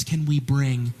gifts can we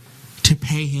bring to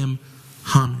pay him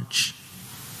homage?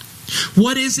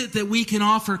 What is it that we can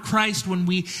offer Christ when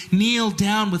we kneel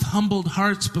down with humbled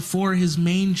hearts before his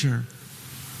manger?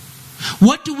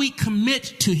 What do we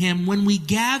commit to him when we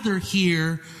gather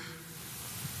here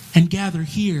and gather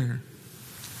here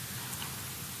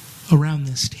around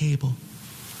this table?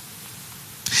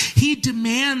 He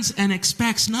demands and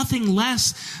expects nothing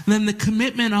less than the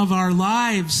commitment of our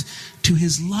lives to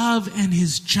his love and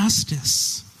his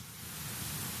justice.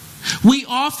 We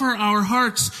offer our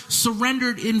hearts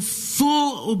surrendered in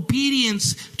full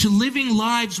obedience to living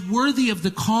lives worthy of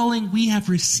the calling we have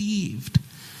received.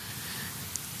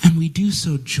 And we do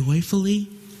so joyfully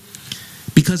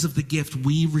because of the gift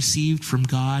we received from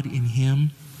God in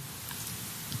him.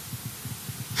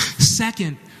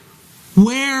 Second,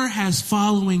 where has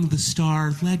following the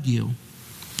star led you?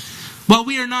 While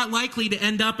we are not likely to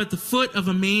end up at the foot of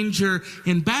a manger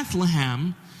in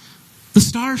Bethlehem, the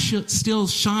star still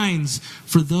shines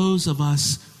for those of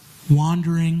us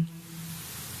wandering,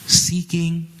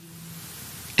 seeking,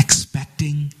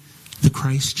 expecting the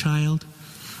Christ child.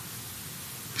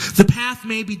 The path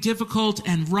may be difficult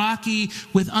and rocky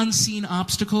with unseen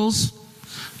obstacles.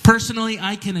 Personally,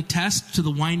 I can attest to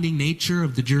the winding nature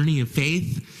of the journey of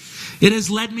faith. It has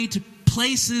led me to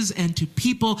places and to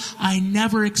people I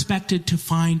never expected to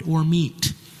find or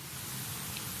meet.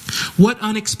 What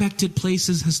unexpected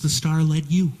places has the star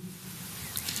led you?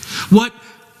 What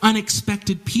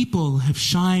unexpected people have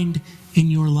shined in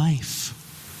your life?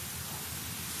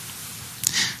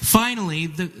 Finally,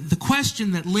 the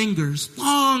question that lingers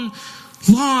long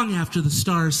after the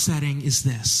star's setting is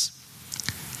this: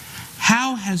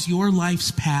 how has your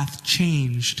life's path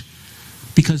changed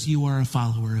because you are a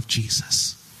follower of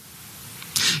Jesus?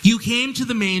 You came to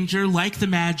the manger like the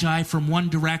Magi from one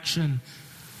direction,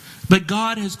 but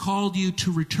God has called you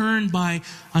to return by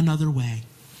another way.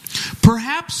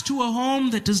 Perhaps to a home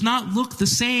that does not look the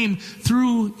same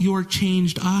through your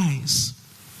changed eyes.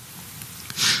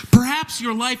 Perhaps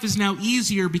your life is now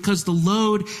easier because the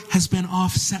load has been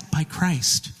offset by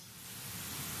Christ.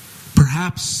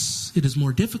 Perhaps it is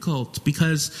more difficult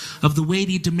because of the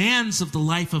weighty demands of the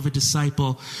life of a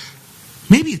disciple.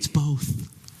 Maybe it's both.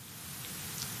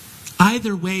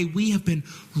 Either way, we have been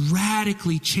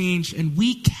radically changed, and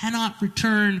we cannot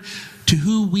return to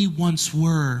who we once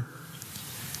were.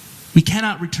 We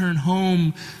cannot return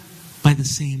home by the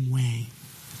same way.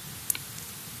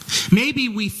 Maybe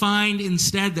we find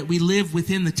instead that we live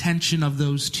within the tension of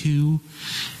those two.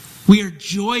 We are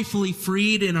joyfully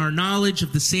freed in our knowledge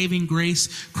of the saving grace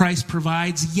Christ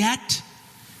provides, yet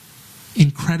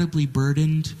incredibly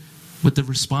burdened with the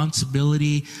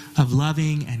responsibility of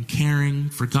loving and caring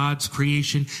for God's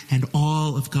creation and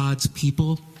all of God's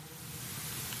people.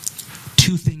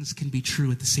 Two things can be true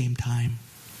at the same time.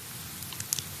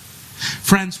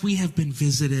 Friends, we have been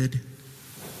visited.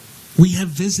 We have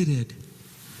visited.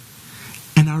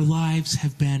 And our lives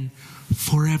have been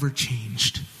forever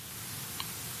changed.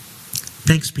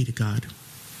 Thanks be to God.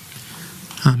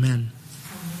 Amen.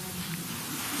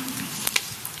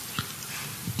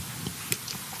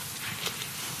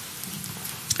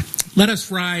 Let us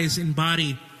rise in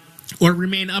body or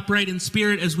remain upright in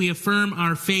spirit as we affirm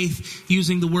our faith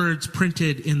using the words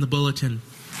printed in the bulletin.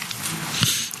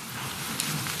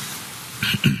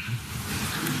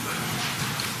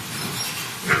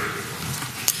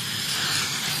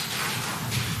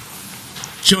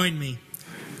 Join me.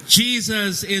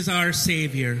 Jesus is our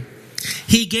Savior.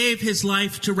 He gave his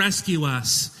life to rescue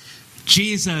us.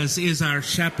 Jesus is our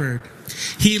shepherd.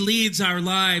 He leads our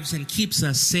lives and keeps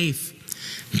us safe.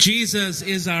 Jesus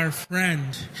is our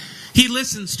friend. He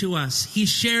listens to us. He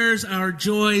shares our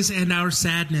joys and our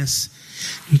sadness.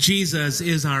 Jesus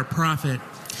is our prophet.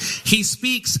 He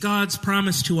speaks God's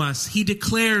promise to us. He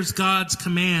declares God's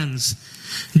commands.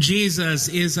 Jesus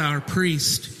is our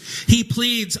priest. He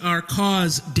pleads our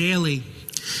cause daily.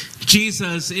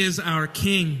 Jesus is our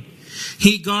King.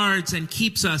 He guards and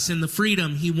keeps us in the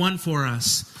freedom he won for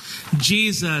us.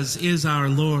 Jesus is our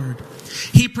Lord.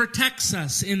 He protects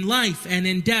us in life and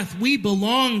in death. We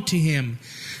belong to him.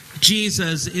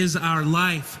 Jesus is our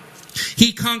life.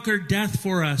 He conquered death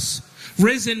for us.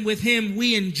 Risen with him,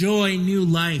 we enjoy new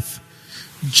life.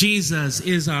 Jesus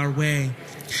is our way.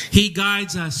 He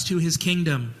guides us to his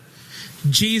kingdom.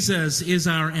 Jesus is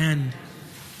our end.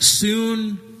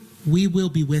 Soon we will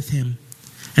be with him,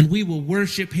 and we will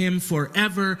worship him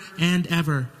forever and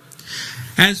ever.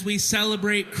 As we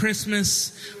celebrate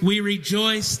Christmas, we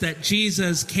rejoice that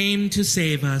Jesus came to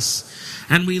save us,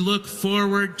 and we look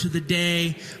forward to the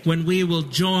day when we will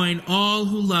join all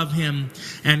who love him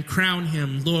and crown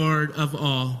him Lord of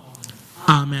all.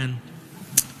 Amen.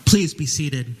 Please be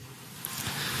seated.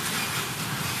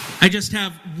 I just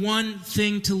have one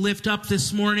thing to lift up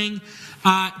this morning.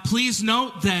 Please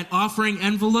note that offering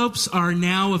envelopes are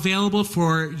now available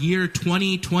for year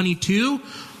 2022.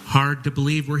 Hard to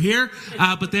believe we're here,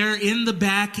 but they're in the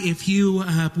back. If you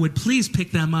would please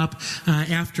pick them up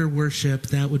after worship,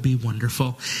 that would be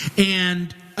wonderful.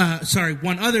 And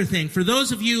one other thing. For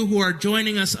those of you who are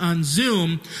joining us on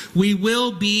Zoom, we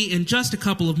will be, in just a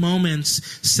couple of moments,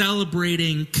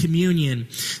 celebrating communion.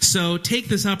 So take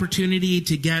this opportunity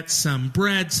to get some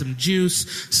bread, some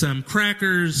juice, some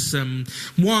crackers, some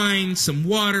wine, some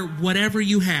water, whatever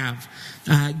you have.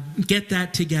 Get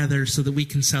that together so that we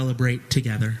can celebrate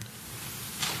together.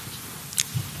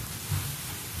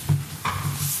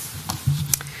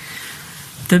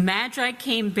 The Magi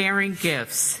came bearing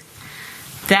gifts.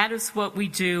 That is what we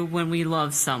do when we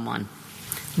love someone.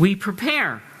 We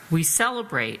prepare, we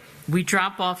celebrate, we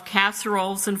drop off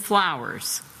casseroles and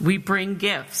flowers, we bring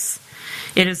gifts.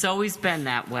 It has always been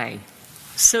that way.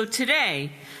 So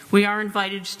today, we are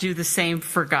invited to do the same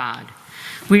for God.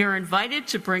 We are invited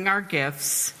to bring our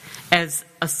gifts as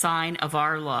a sign of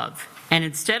our love. And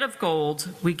instead of gold,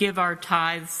 we give our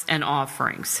tithes and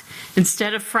offerings.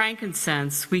 Instead of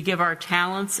frankincense, we give our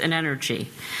talents and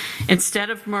energy. Instead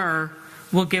of myrrh,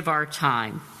 we'll give our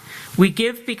time. We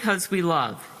give because we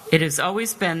love. It has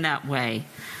always been that way.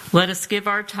 Let us give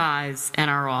our tithes and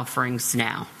our offerings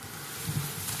now.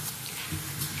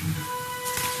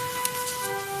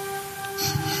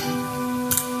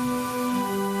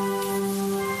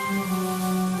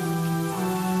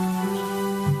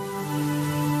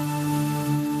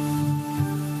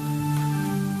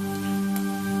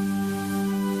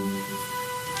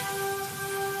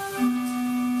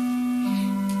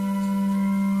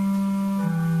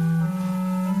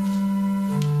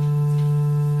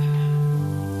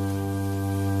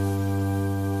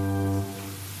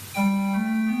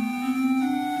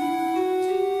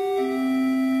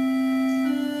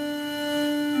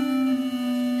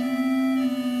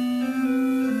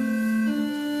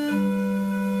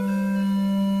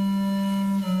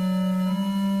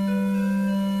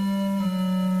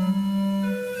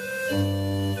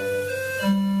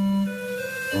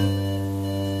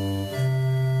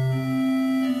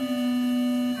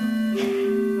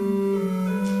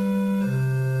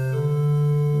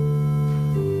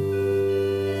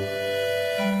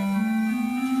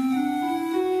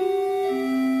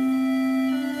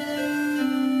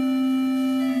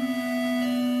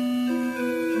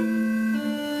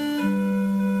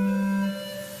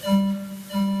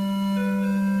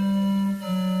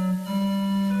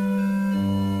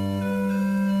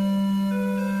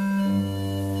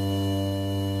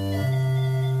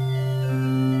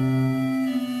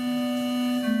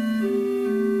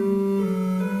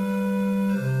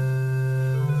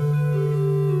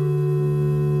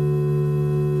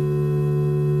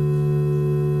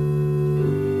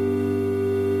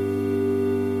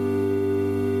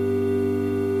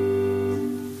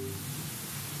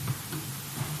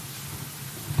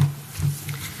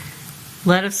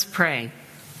 Let us pray.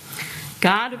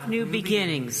 God of new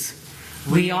beginnings,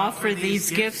 we offer these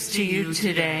gifts to you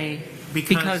today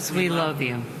because we love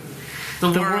you.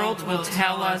 The world will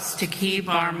tell us to keep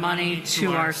our money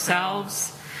to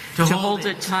ourselves, to hold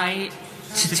it tight,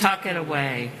 to tuck it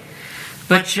away.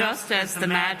 But just as the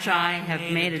Magi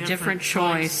have made a different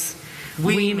choice,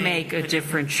 we make a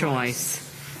different choice.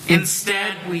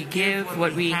 Instead, we give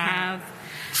what we have,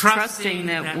 trusting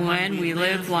that when we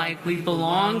live like we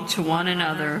belong to one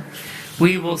another,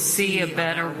 we will see a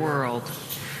better world.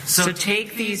 So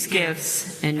take these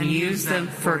gifts and use them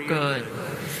for good.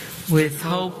 With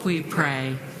hope we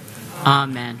pray.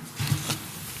 Amen.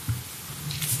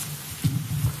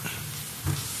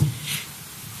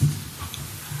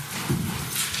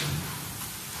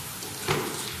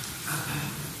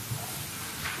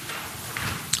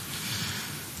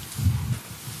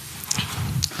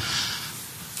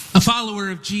 A follower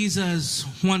of Jesus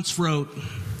once wrote,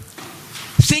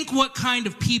 "Think what kind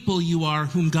of people you are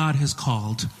whom God has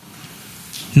called.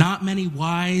 Not many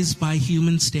wise by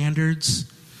human standards,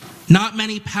 not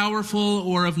many powerful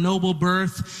or of noble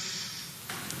birth,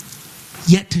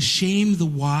 Yet to shame the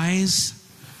wise,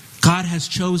 God has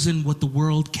chosen what the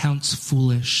world counts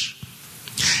foolish.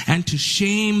 And to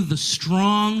shame the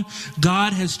strong,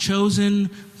 God has chosen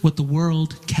what the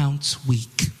world counts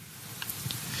weak.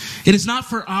 It is not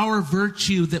for our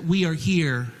virtue that we are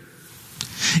here.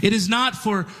 It is not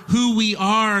for who we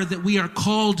are that we are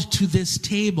called to this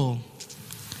table.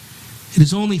 It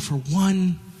is only for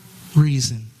one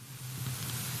reason.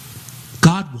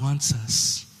 God wants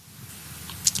us.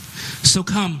 So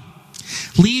come,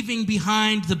 leaving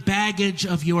behind the baggage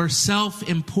of your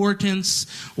self-importance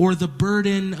or the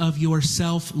burden of your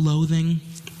self-loathing.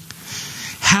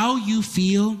 How you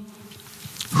feel,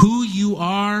 who you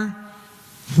are,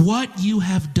 what you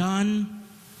have done,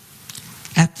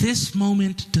 at this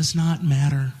moment does not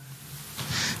matter.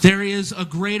 There is a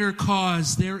greater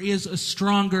cause. There is a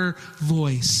stronger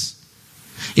voice.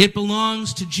 It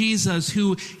belongs to Jesus,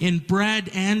 who in bread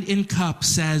and in cup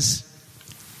says,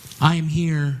 I am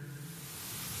here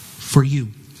for you.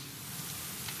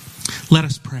 Let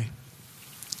us pray.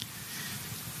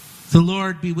 The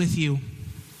Lord be with you.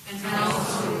 And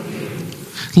also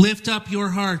with you. Lift up your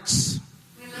hearts.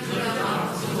 We lift them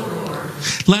up to the Lord.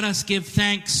 Let us give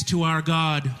thanks to our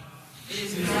God. It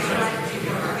is right to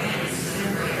give our thanks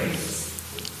and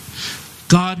praise.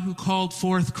 God, who called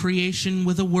forth creation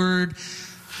with a word,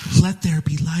 let there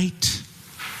be light.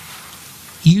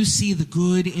 You see the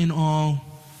good in all.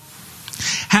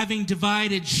 Having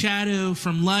divided shadow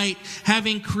from light,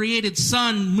 having created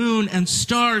sun, moon, and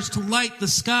stars to light the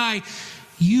sky,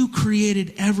 you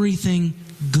created everything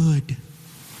good.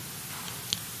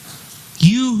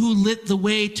 You who lit the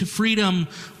way to freedom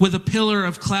with a pillar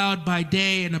of cloud by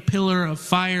day and a pillar of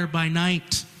fire by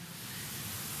night.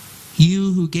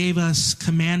 You who gave us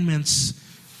commandments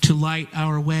to light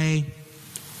our way.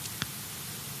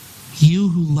 You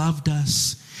who loved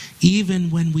us even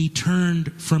when we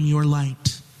turned from your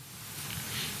light.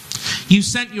 You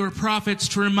sent your prophets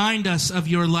to remind us of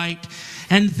your light.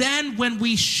 And then when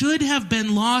we should have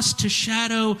been lost to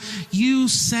shadow, you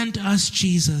sent us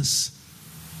Jesus,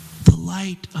 the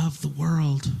light of the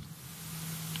world.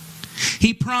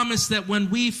 He promised that when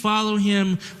we follow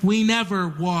him, we never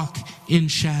walk in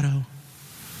shadow.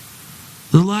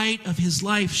 The light of his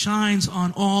life shines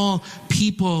on all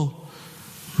people,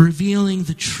 revealing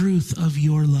the truth of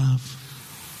your love.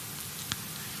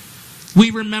 We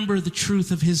remember the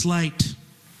truth of his light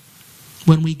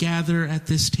when we gather at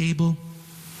this table.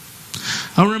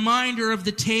 A reminder of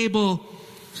the table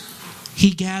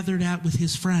he gathered at with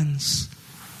his friends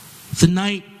the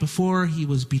night before he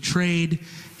was betrayed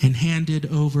and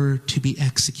handed over to be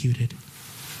executed.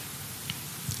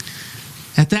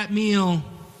 At that meal,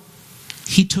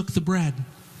 he took the bread.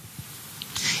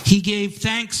 He gave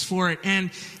thanks for it,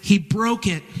 and he broke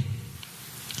it.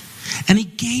 And he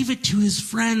gave it to his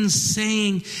friends,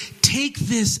 saying, "Take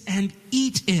this and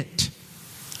eat it.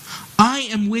 I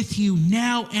am with you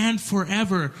now and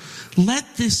forever.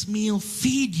 Let this meal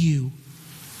feed you.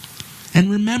 And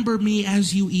remember me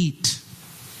as you eat."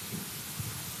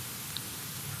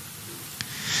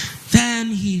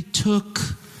 Then he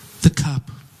took the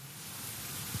cup,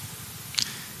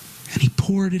 and he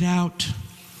poured it out,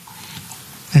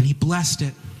 and he blessed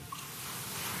it.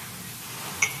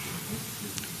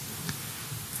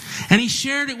 And he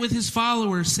shared it with his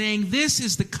followers, saying, "This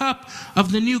is the cup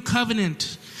of the new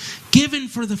covenant, given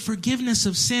for the forgiveness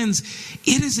of sins.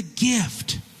 It is a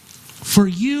gift for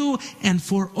you and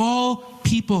for all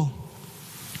people.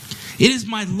 It is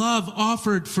my love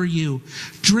offered for you.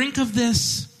 Drink of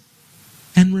this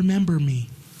and remember me."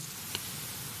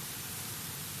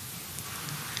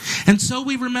 And so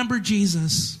we remember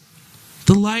Jesus,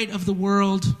 the light of the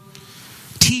world,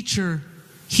 teacher,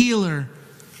 healer,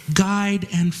 guide,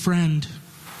 and friend.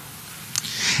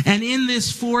 And in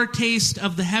this foretaste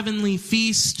of the heavenly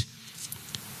feast,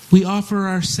 we offer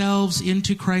ourselves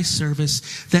into Christ's service,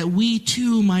 that we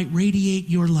too might radiate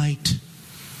your light.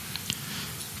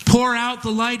 Pour out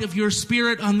the light of your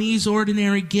Spirit on these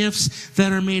ordinary gifts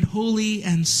that are made holy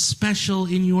and special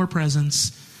in your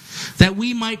presence, that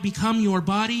we might become your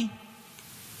body,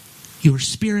 your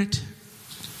spirit,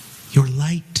 your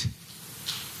light.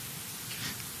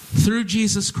 Through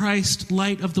Jesus Christ,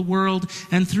 light of the world,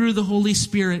 and through the Holy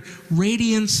Spirit,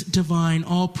 radiance divine,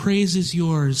 all praise is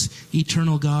yours,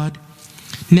 eternal God,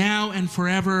 now and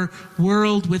forever,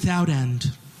 world without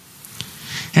end.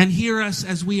 And hear us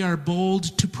as we are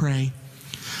bold to pray.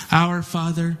 Our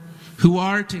Father, who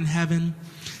art in heaven,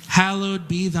 hallowed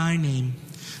be thy name.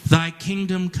 Thy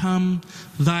kingdom come,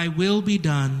 thy will be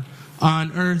done,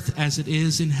 on earth as it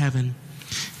is in heaven.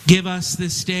 Give us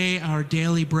this day our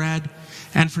daily bread,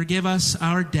 and forgive us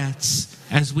our debts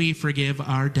as we forgive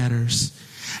our debtors.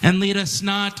 And lead us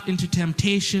not into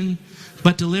temptation,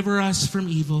 but deliver us from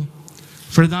evil.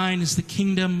 For thine is the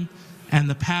kingdom, and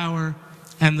the power,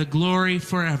 and the glory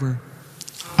forever.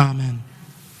 Amen.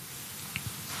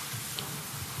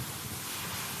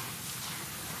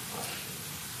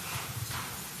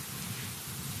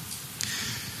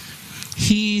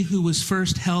 He who was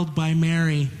first held by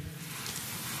Mary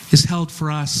is held for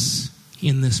us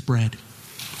in this bread.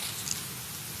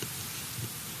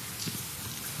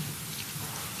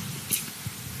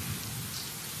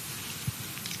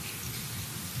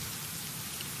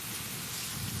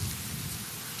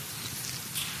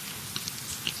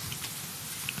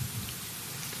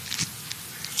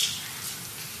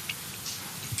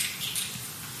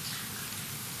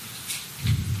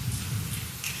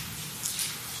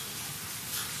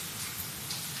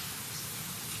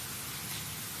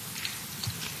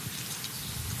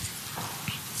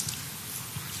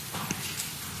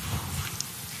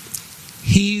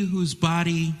 He whose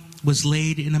body was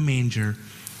laid in a manger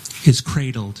is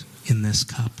cradled in this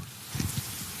cup.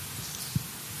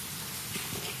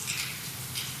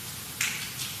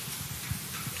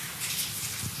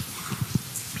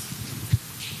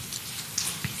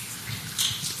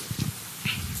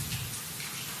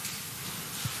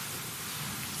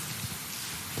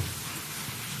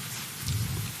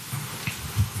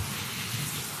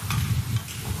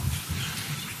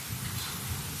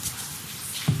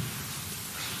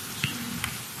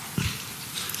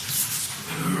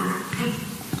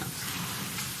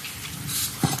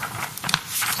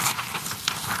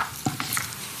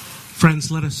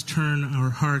 Friends, let us turn our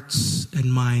hearts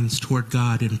and minds toward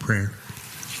God in prayer.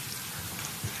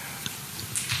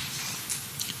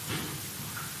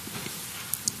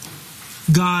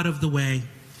 God of the way,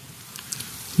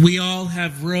 we all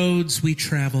have roads we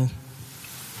travel.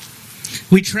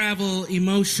 We travel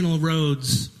emotional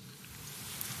roads,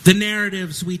 the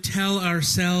narratives we tell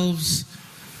ourselves,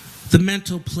 the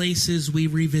mental places we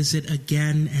revisit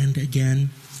again and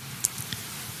again,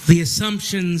 the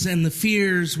assumptions and the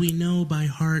fears we know by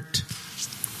heart.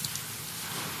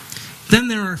 Then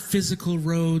there are physical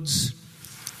roads,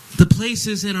 the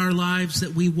places in our lives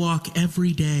that we walk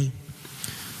every day,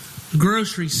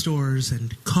 grocery stores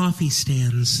and coffee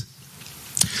stands,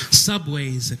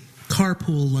 subways and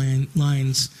carpool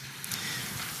lines.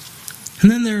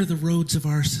 And then there are the roads of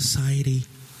our society,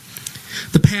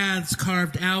 the paths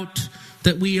carved out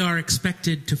that we are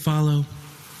expected to follow.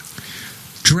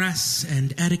 Dress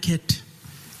and etiquette,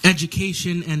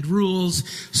 education and rules,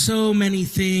 so many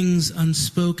things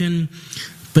unspoken,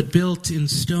 but built in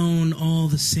stone all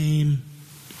the same.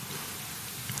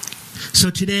 So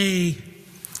today,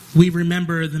 we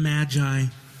remember the Magi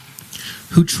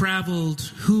who traveled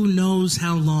who knows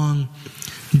how long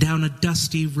down a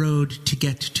dusty road to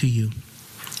get to you.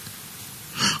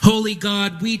 Holy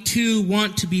God, we too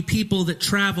want to be people that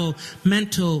travel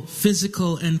mental,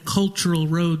 physical, and cultural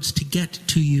roads to get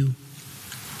to you.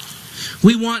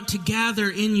 We want to gather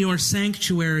in your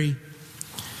sanctuary.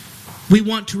 We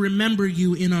want to remember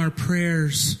you in our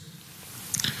prayers.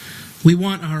 We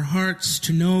want our hearts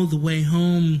to know the way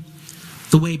home,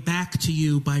 the way back to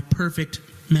you by perfect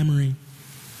memory.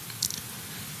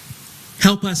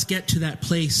 Help us get to that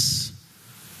place,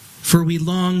 for we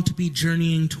long to be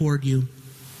journeying toward you.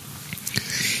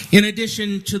 In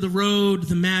addition to the road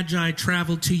the Magi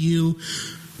traveled to you,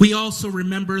 we also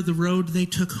remember the road they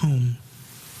took home,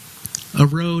 a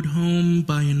road home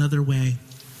by another way.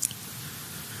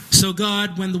 So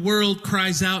God, when the world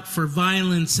cries out for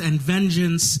violence and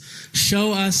vengeance,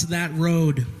 show us that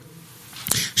road.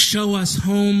 Show us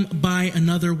home by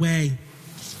another way.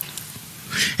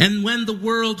 And when the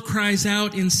world cries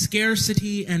out in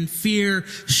scarcity and fear,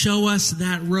 show us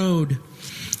that road.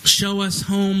 Show us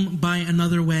home by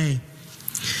another way.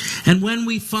 And when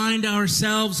we find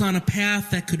ourselves on a path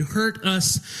that could hurt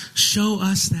us, show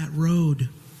us that road.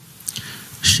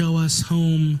 Show us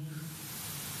home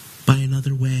by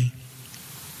another way.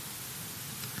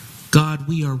 God,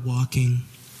 we are walking.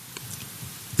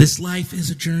 This life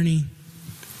is a journey.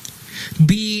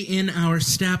 Be in our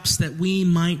steps that we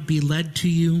might be led to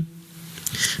you.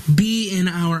 Be in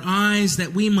our eyes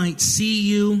that we might see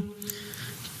you.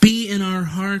 Be in our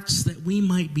hearts that we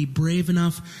might be brave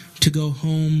enough to go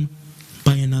home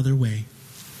by another way.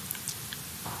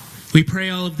 We pray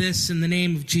all of this in the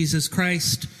name of Jesus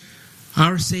Christ,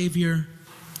 our Savior,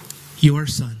 your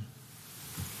Son.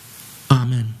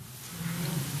 Amen.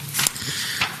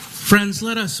 Friends,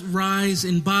 let us rise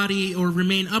in body or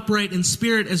remain upright in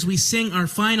spirit as we sing our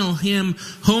final hymn,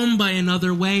 Home by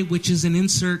Another Way, which is an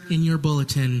insert in your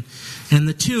bulletin. And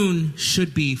the tune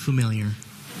should be familiar.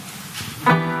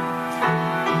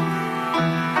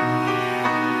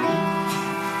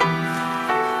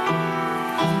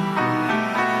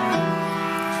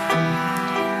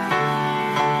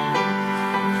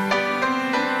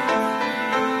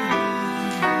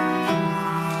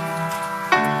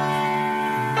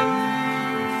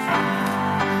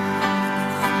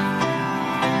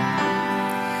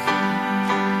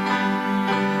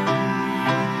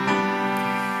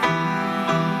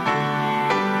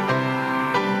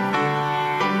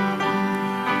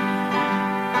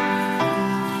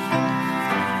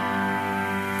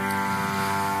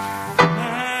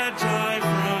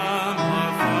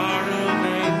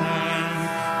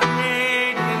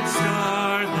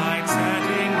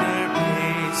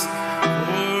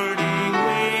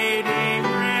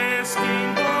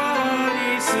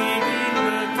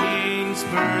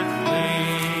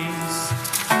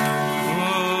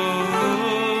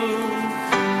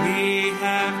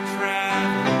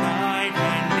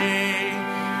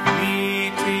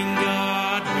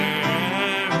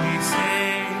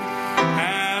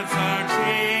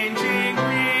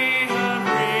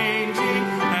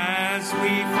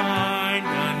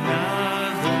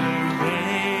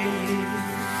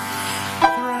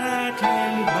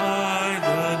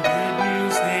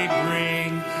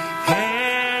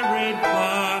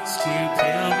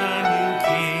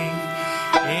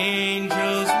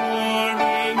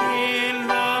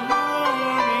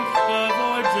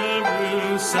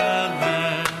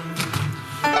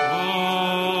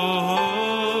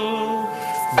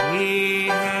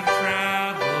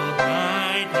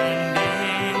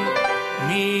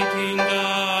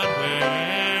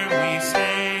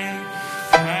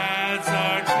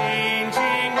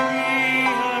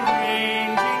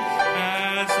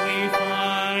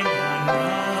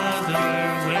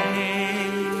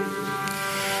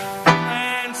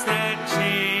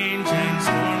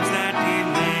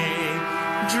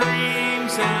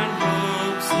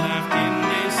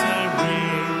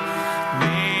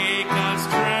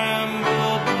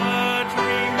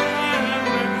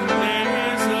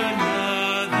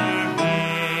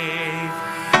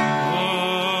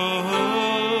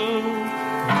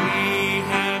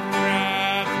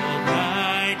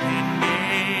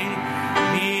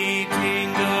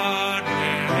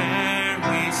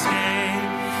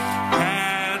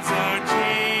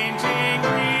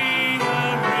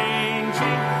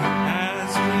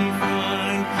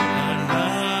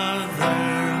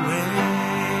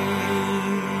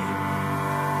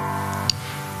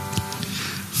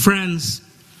 Friends,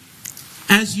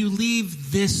 as you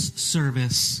leave this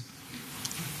service,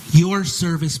 your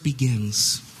service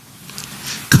begins.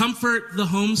 Comfort the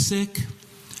homesick,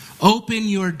 open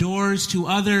your doors to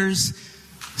others,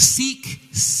 seek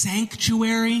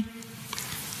sanctuary,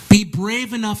 be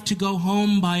brave enough to go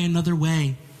home by another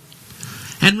way.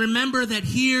 And remember that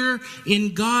here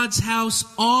in God's house,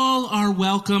 all are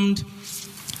welcomed,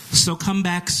 so come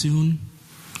back soon.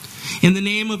 In the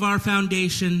name of our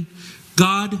foundation,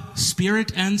 God,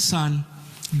 Spirit, and Son,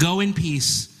 go in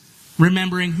peace,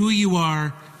 remembering who you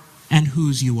are and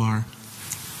whose you are.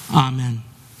 Amen.